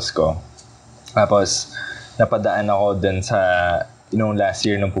photos ko. Tapos, napadaan ako din sa, last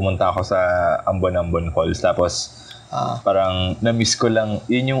year nung pumunta ako sa Ambon Falls. Tapos, Parang na-miss ko lang,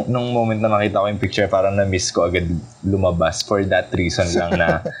 yun yung nung moment na makita ko yung picture, parang na-miss ko agad lumabas for that reason lang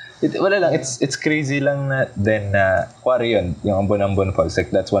na wala lang, it's crazy lang na then na kuwari yun, yung Ambon Falls,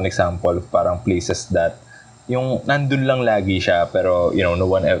 like that's one example of parang places that yung nandun lang lagi siya pero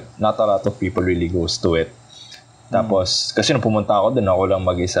not a lot of people really goes to it. Tapos kasi nung pumunta ako doon, ako lang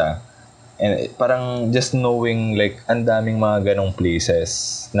mag-isa. And parang just knowing like ang daming mga ganong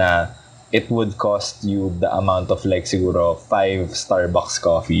places na it would cost you the amount of like siguro 5 Starbucks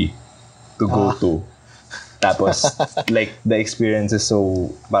coffee to go to. Tapos like the experience is so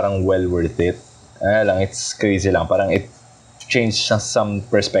parang well worth it. Lang, it's crazy lang. Parang it changed some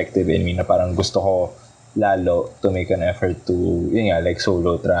perspective in me na parang gusto ko lalo to make an effort to like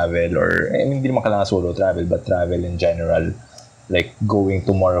solo travel or hindi naman kailangan solo travel but travel in general, like going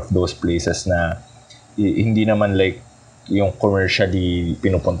to more of those places na hindi naman like yung commercially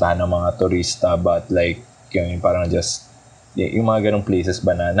pinupuntahan ng mga turista but like yung parang just yung mga ganong places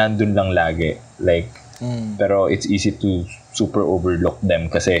ba na nandun lang lagi like pero it's easy to super overlook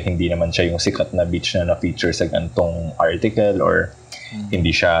them kasi hindi naman siya yung sikat na beach na na-feature sa gantong article or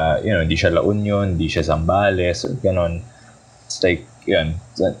hindi siya La Union, hindi siya Zambales or ganon. It's like yun,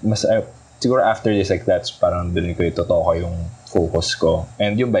 mas siguro after this like that's parang dun ko itotoko yung focus ko.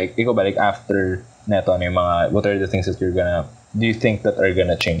 And yung ikaw ba like after neto ano yung mga what are the things that do you think that are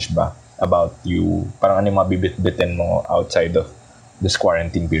gonna change ba about you? Parang ano yung mga bibit-bitin mo outside of this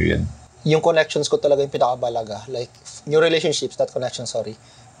quarantine period? Yung connections ko talaga yung pinakabalaga. Like, new relationships, not connections, sorry.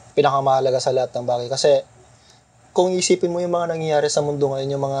 Pinakamahalaga sa lahat ng bagay. Kasi, kung isipin mo yung mga nangyayari sa mundo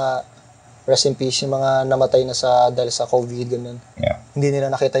ngayon, yung mga rest in peace, yung mga namatay na dahil sa COVID, ganun. Yeah. Hindi nila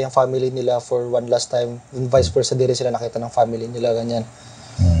nakita yung family nila for one last time. And vice versa, di rin sila nakita ng family nila, ganyan.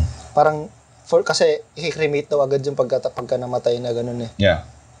 Parang, kasi i-cremate daw agad yung pagka namatay na ganun eh. Yeah.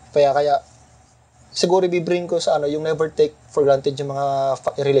 Kaya siguro bibring ko sa yung never take for granted yung mga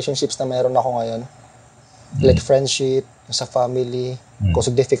relationships na meron ako ngayon. Like friendship, sa family, kung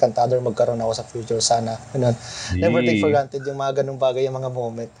significant other magkaroon ako sa future sana. Ganun. Never take for granted yung mga ganung bagay, yung mga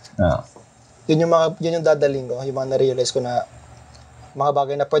moment. Yun yung dadaling ko, yung mga na-realize ko na mga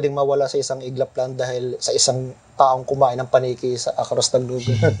bagay na pwedeng mawala sa isang iglap lang dahil sa isang taong kumain ng paniki sa across ng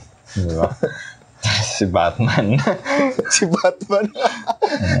lugar. Diba? Si Batman. Si Batman.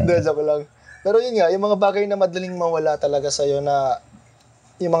 Dahil ko lang. Pero yun nga, yung mga bagay na madaling mawala talaga sa'yo na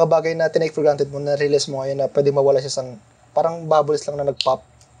yung mga bagay na tinake for granted mo, na-realize mo ngayon na pwede mawala sa isang parang bubbles lang na nag-pop.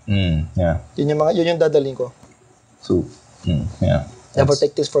 Yeah. Yun yung dadaling ko. So, yeah. Never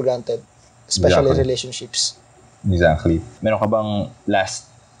take things for granted. Especially relationships. Exactly. Meron ka bang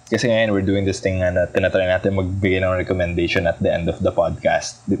last, kasi ngayon we're doing this thing na tinatry natin magbigay ng recommendation at the end of the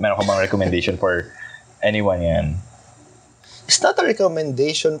podcast. Meron ka bang recommendation for anyone yan? It's not a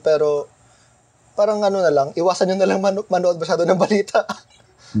recommendation pero parang na lang, iwasan nyo na lang manood masyado ng balita.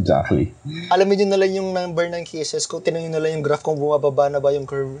 Exactly. Alamin nyo na lang yung number ng cases, kung tinanong nyo na lang yung graph kung bumababa na ba yung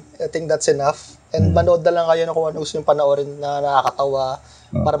curve. I think that's enough. And manood na lang kayo na kung ano gusto yung panoorin na nakakatawa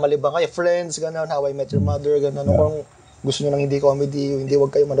para malibang kayo. Friends, gano'n, How I Met Your Mother, gano'n. Kung gusto nyo ng hindi comedy, hindi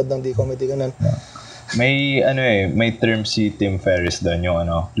wag kayo manood ng hindi comedy, gano'n. May may term si Tim Ferriss doon, yung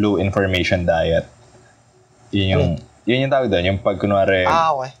low information diet. Yun yung tawag doon, yung pag kunwari,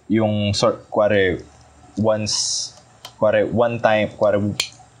 okay. yung one time,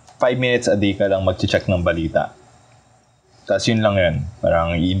 5 minutes a day ka lang mag-check ng balita. Tapos yun lang yun.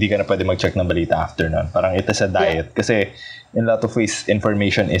 Parang hindi ka na pwede mag-check ng balita after nun. Parang it is a diet. Kasi in a lot of ways,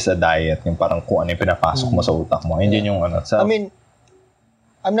 information is a diet. Yung parang kung ano yung pinapasok mo sa utak mo. Hindi yung I mean,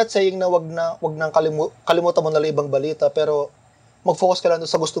 I'm not saying na wag nang kalimutan mo na lang ibang balita, pero mag-focus ka lang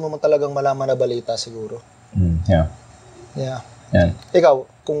doon sa gusto mo talagang malaman na balita siguro. Yeah. Yan.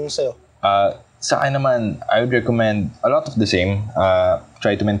 Ikaw, kung sa'yo? Sa akin naman, I would recommend a lot of the same.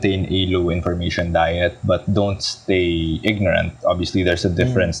 Try to maintain a low information diet, but don't stay ignorant. Obviously, there's a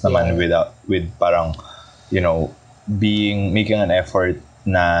difference naman with parang, making an effort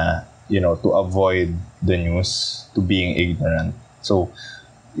na, to avoid the news, to being ignorant. So,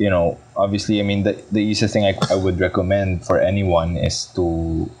 obviously, I mean, the easiest thing I would recommend for anyone is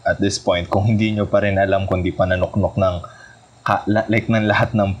to, at this point, kung hindi nyo pa rin alam, kung di pa nanuknok ng ng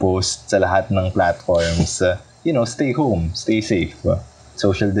lahat ng posts sa lahat ng platforms, stay home, stay safe,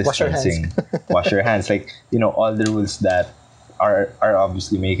 social distancing, wash your hands, like, all the rules that are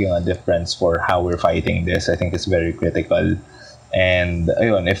obviously making a difference for how we're fighting this. I think it's very critical. And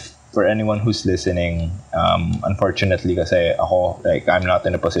ayun, if for anyone who's listening, unfortunately kasi ako, like, I'm not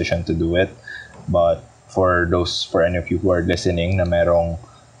in a position to do it, but for any of you who are listening na merong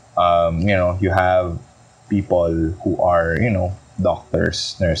you have people who are,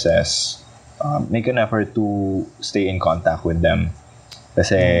 doctors, nurses, make an effort to stay in contact with them.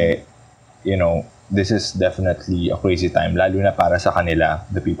 Kasi, this is definitely a crazy time, lalo na para sa kanila,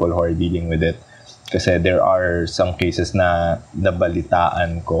 the people who are dealing with it. Kasi there are some cases na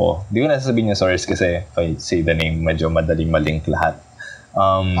nabalitaan ko. Di ko na sasabihin yung source kasi if I say the name, medyo madaling malink lahat.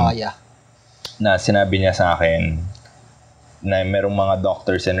 Na sinabi niya sa akin na merong mga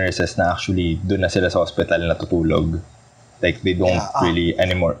doctors and nurses na actually doon na sila sa hospital natutulog. Like, they don't really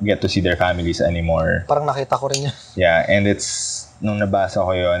anymore get to see their families anymore. Parang nakita ko rin yun. Yeah, and nung nabasa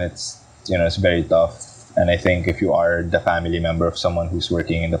ko yun, it's very tough. And I think if you are the family member of someone who's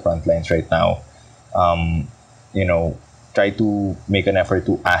working in the front lines right now, try to make an effort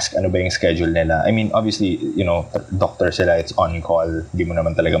to ask ano ba yung schedule nila. I mean, obviously, doctor sila, it's on call. Hindi mo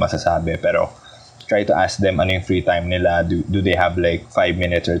naman talaga masasabi. Pero, try to ask them ano yung free time nila. Do they have like 5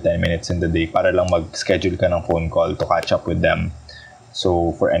 minutes or 10 minutes in the day para lang mag-schedule ka ng phone call to catch up with them.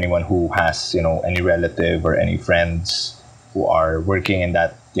 So for anyone who has, any relative or any friends who are working in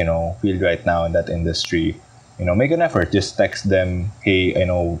that, field right now in that industry, make an effort. Just text them, hey, I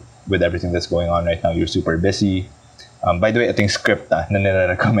know with everything that's going on right now, you're super busy. By the way, ito yung script na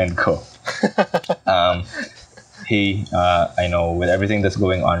nire-recommend ko. Hey, I know with everything that's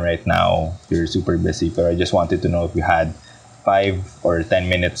going on right now, you're super busy, but I just wanted to know if you had 5 or 10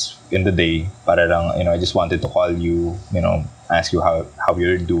 minutes in the day para lang, I just wanted to call you, ask you how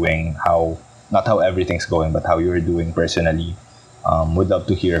you're doing, not how everything's going, but how you're doing personally. Would love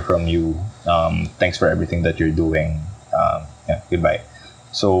to hear from you. Thanks for everything that you're doing. Goodbye.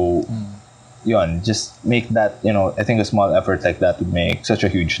 So, yun, just make that, I think a small effort like that would make such a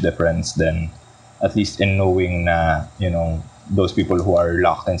huge difference then. At least in knowing na, those people who are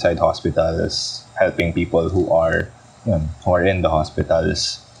locked inside hospitals, helping people who are in the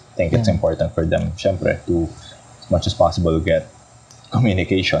hospitals. I think it's important for them, syempre, to, as much as possible, get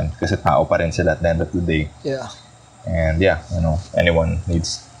communication kasi tao pa rin sila at the end of the day. Yeah. And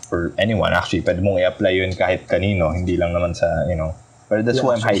for anyone, actually, pwede mong i-apply yun kahit kanino, hindi lang naman sa, but that's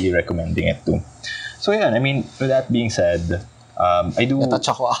why I'm highly recommending it too. So, yeah, I mean, with that being said, I do...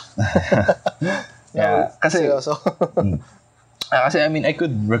 Natouch ako Yeah, kasi... kasi, I mean, I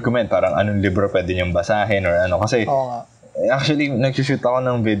could recommend parang anong libro pwede niyong basahin or ano. Kasi, actually, nag-shoot ako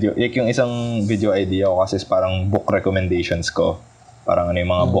ng video. Yung isang video idea ko kasi is parang book recommendations ko. Parang ano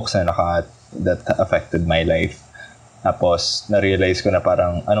yung mga books na that affected my life. Tapos, na-realize ko na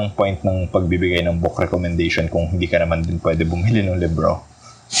parang anong point ng pagbibigay ng book recommendation kung hindi ka naman din pwede bumili ng libro.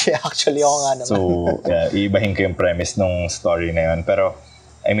 Yeah, actually, ako nga naman. So, yeah, iibahin ko yung premise ng story na yun. Pero,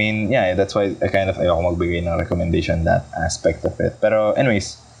 I mean, yeah, that's why I kind of ayoko magbigay ng recommendation that aspect of it. Pero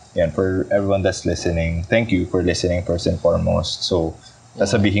anyways, yan, for everyone that's listening, thank you for listening first and foremost. So,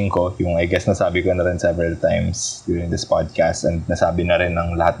 sasabihin ko yung I guess nasabi ko na rin several times during this podcast and nasabi na rin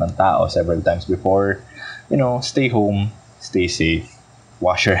ng lahat ng tao several times before, stay home, stay safe,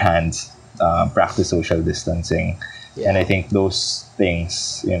 wash your hands, practice social distancing. Yeah. And I think those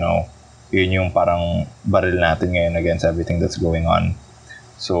things, yun yung parang baril natin ngayon against everything that's going on.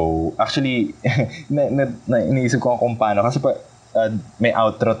 So, actually, iniisip ko kung paano. Kasi may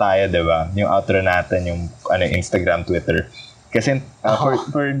outro tayo, diba? Yung outro natin, yung Instagram, Twitter. Kasi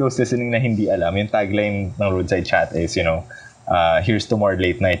for those listening na hindi alam, yung tagline ng Roadside Chat is, here's to more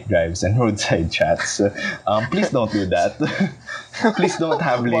late night drives and roadside chats. Please don't do that. Please don't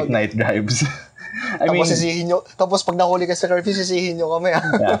have late night drives. Tapos pag nahuli ka sa curfew, sisihin nyo kami.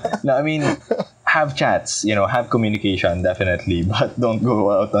 Yeah. No, I mean, have chats, have communication, definitely, but don't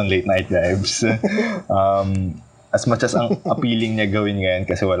go out on late night drives. As much as ang appealing niya gawin ngayon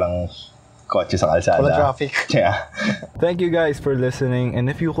kasi walang kotse sa kalsada. Walang traffic. Yeah. Thank you guys for listening, and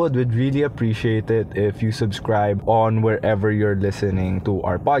if you could, we'd really appreciate it if you subscribe on wherever you're listening to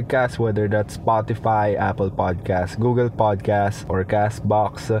our podcast, whether that's Spotify, Apple Podcasts, Google Podcasts, or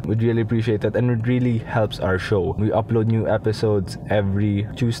Castbox. We'd really appreciate it, and it really helps our show. We upload new episodes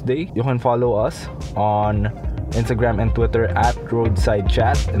every Tuesday. You can follow us on Instagram and Twitter at Roadside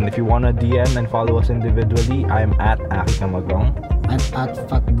Chat, and if you wanna DM and follow us individually, I'm at Aki Kamagong. I'm at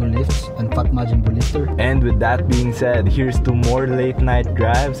Fat Bulifts and Fat Majin Bulister. And with that being said, here's to more late night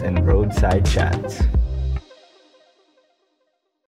drives and roadside chats.